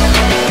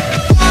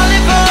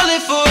 Falling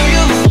for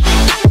you.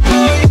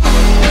 For you.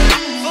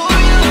 For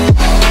you.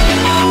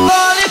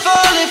 Falling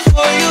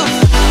for you.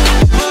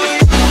 For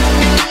you.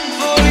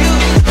 For you.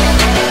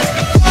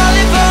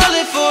 Falling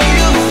for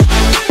you.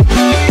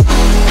 For you.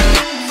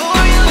 For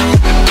you.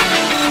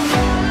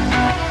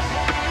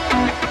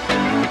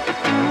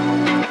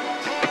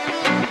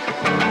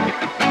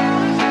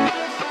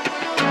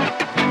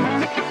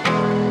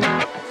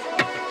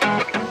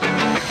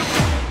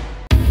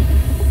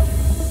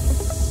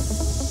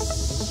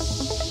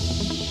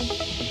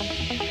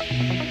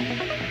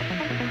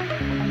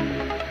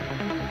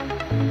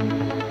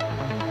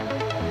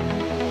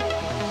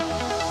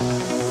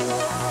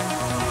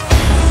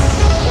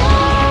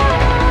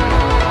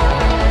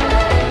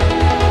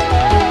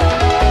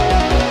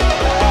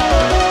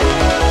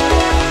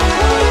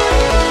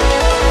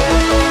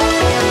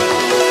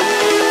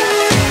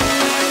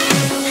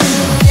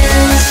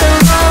 In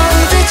some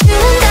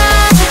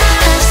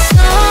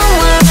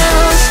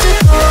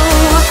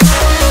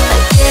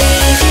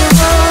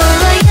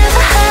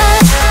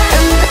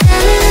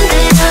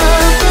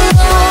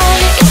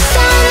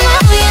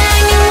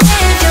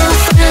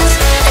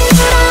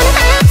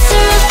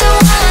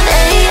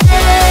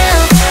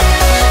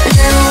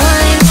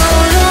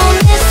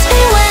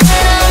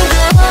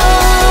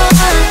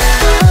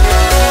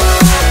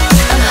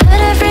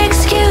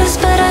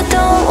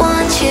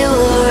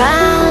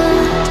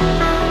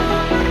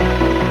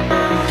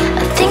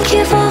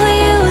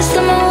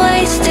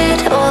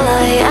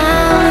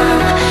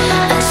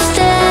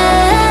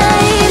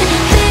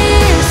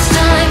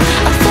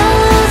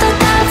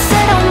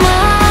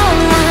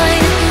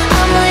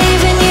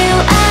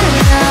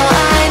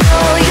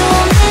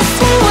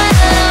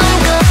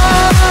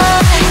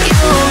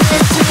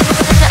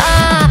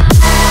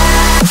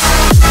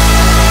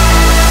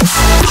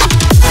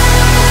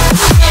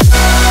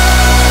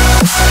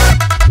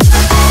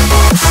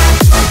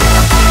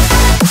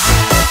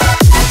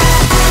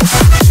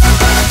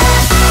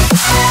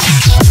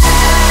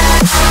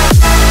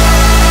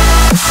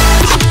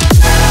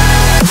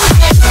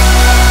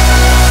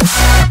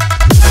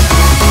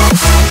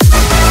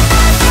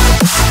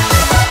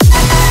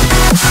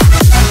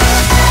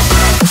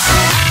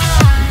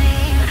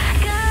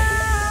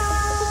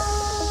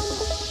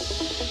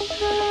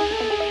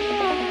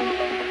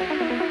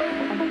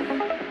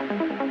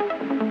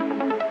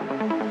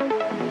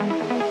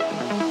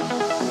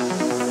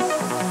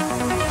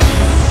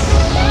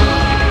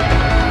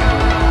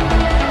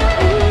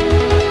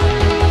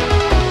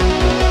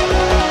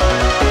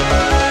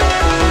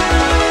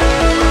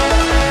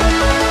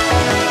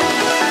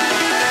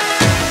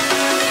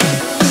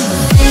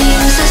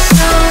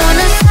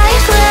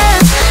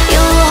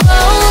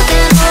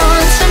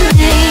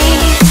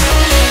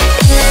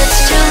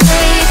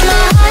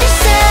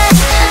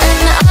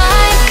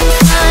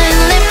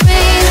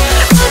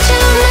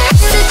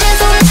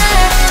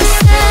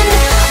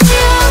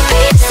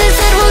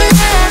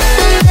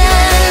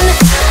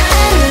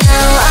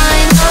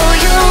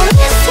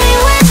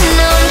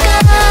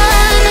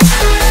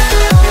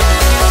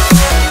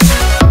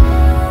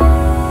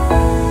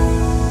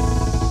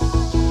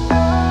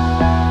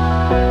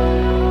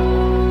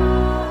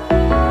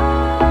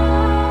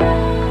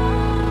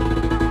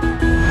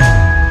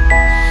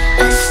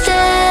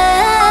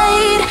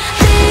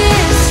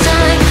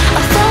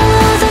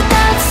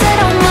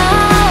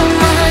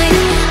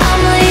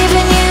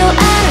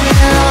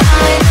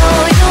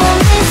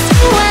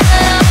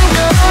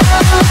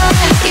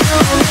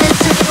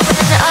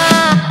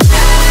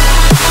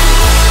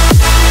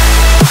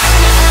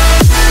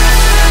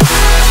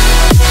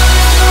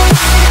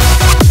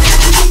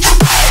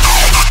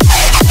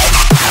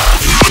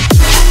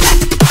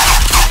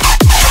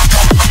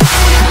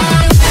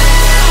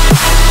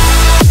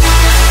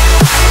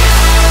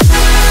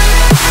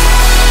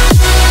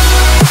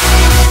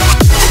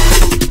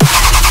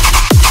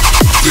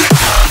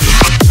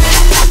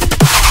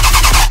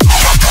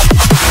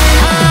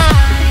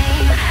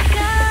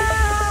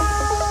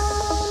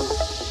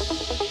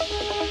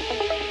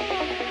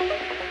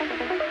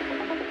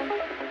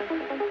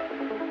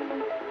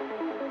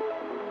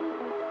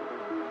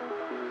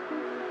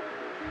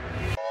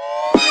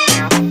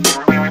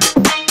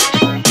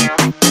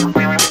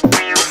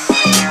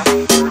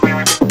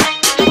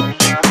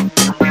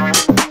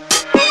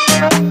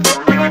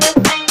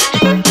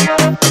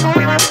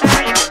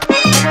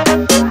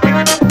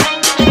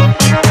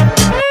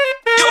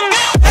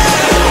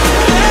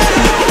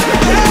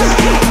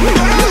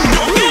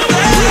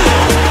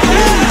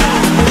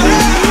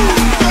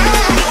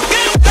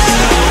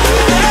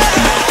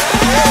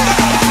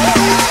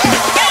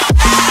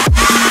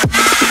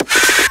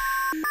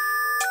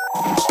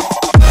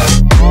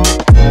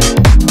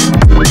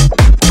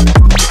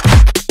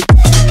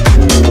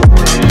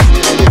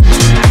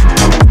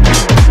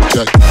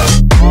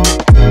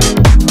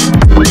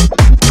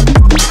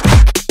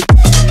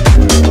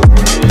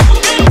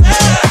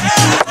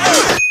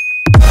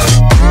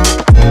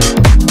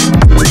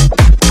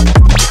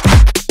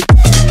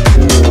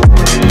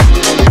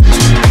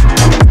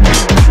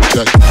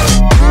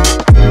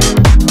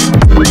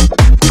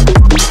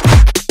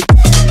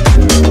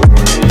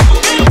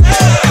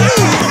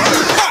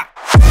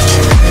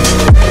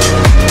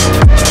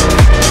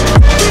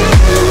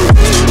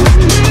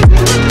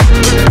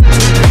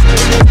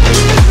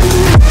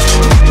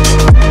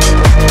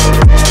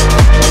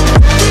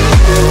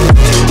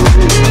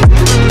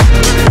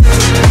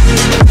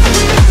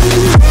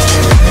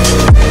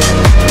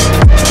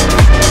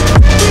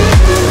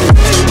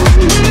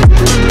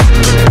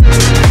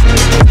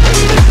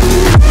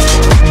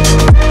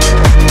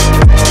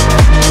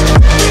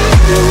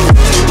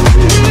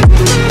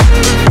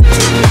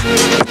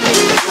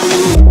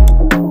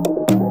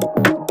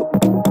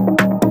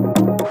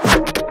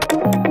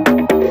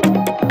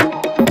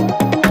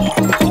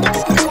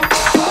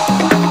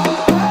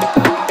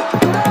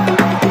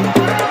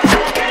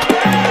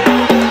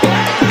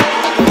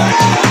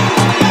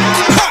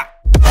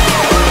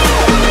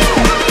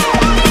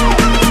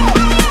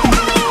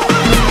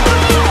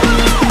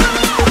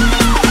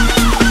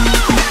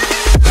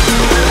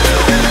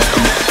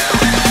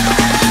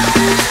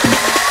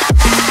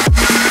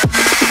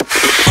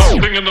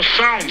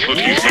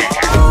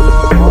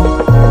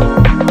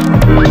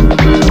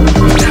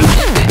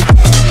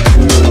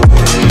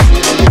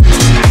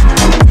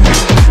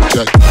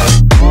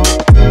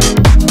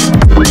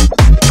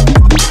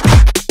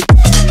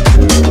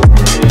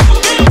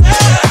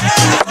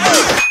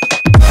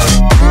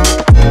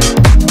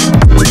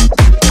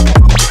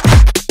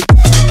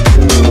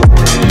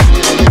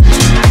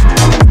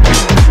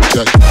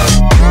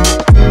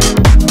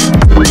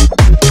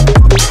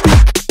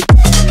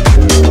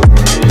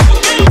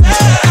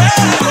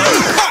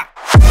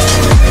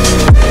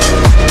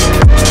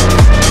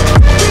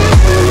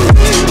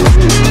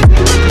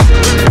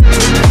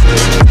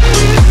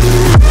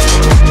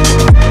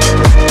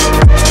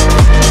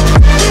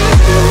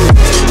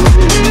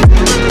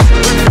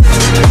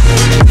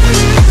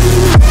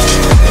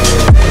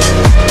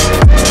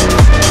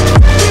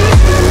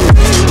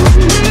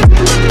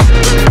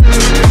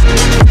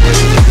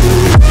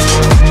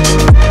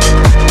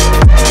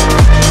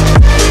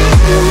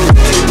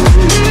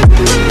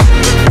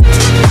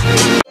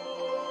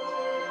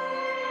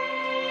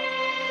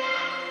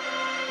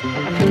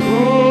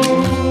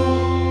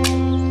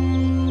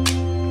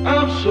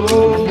I'm so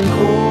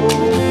cold.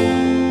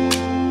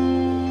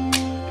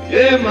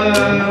 Yeah, my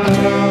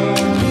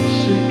heart's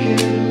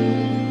sinking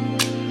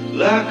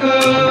like a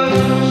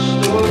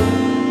storm.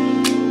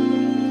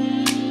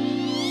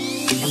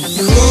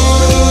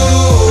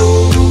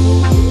 Cold.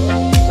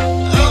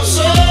 I'm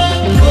so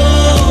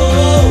cold.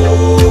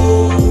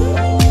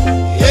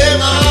 Yeah,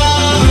 my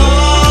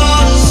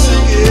heart's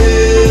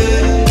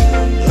sinking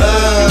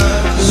like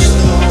a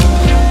storm.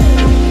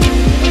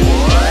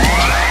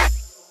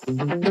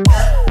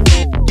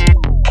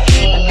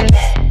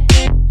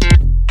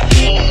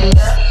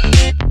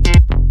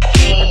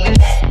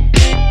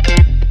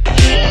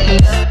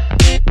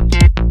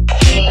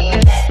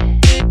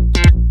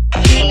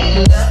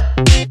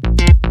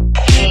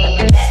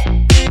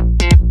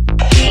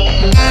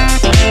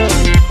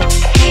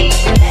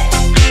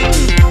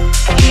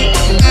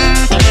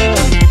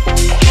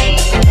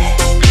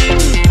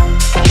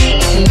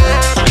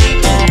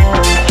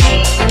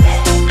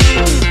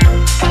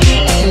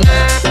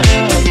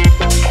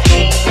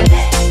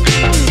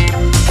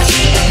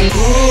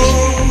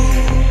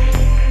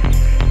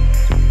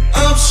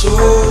 I'm so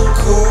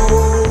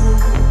cold.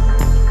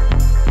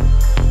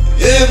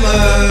 Yeah, my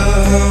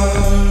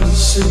heart is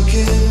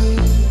sinking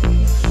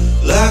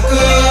like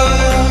a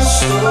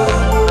storm.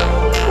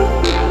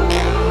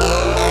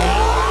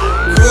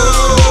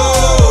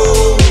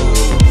 Cold.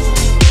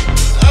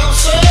 I'm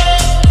so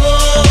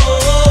cold.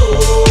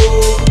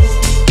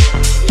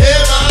 Yeah,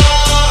 my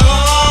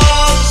heart is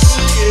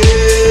sinking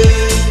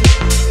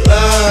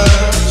like a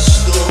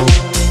storm.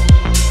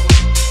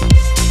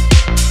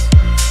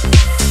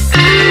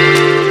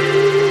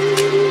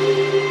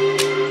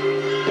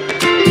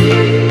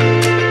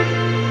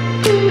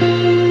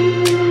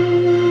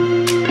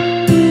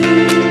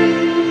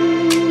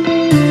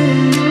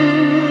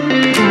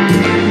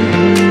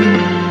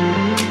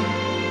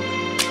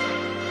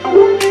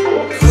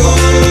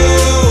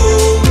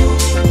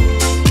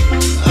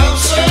 I'm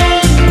so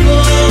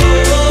cold.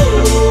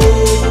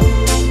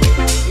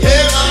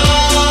 Yeah, my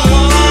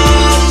heart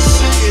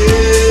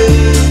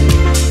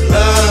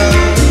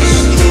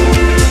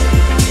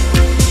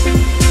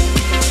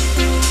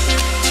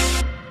is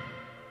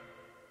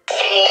sinking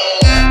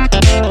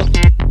like a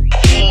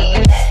storm.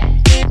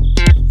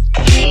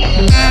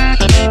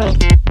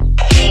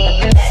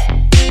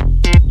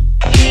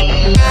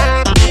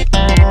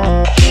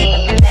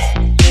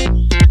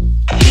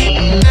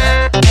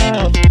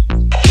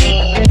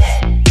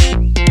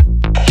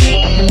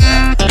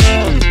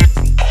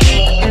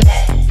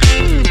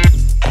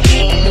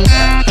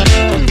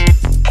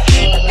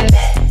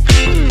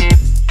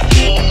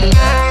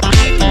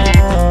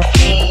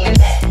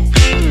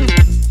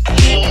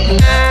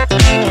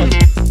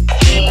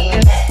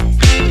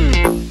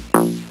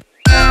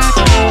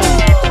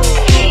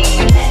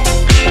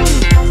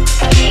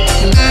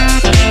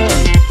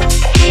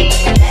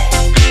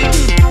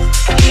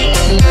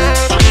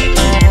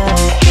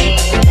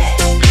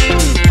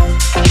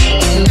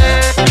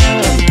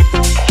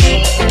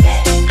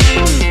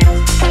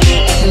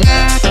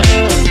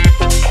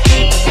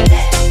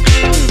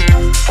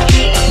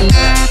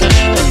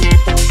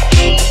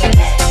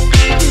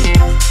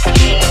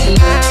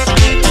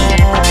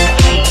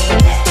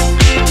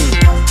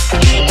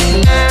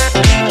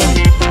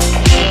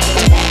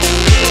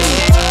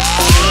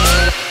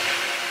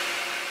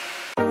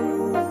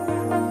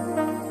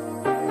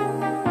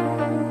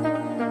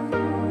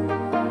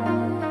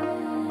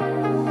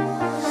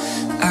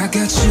 I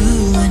got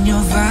you and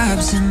your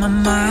vibes in my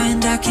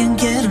mind, I can't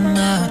get them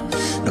out,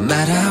 no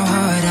matter how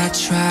hard I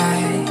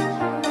try.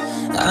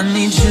 I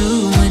need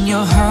you and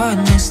your heart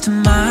next to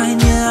mine,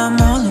 yeah, I'm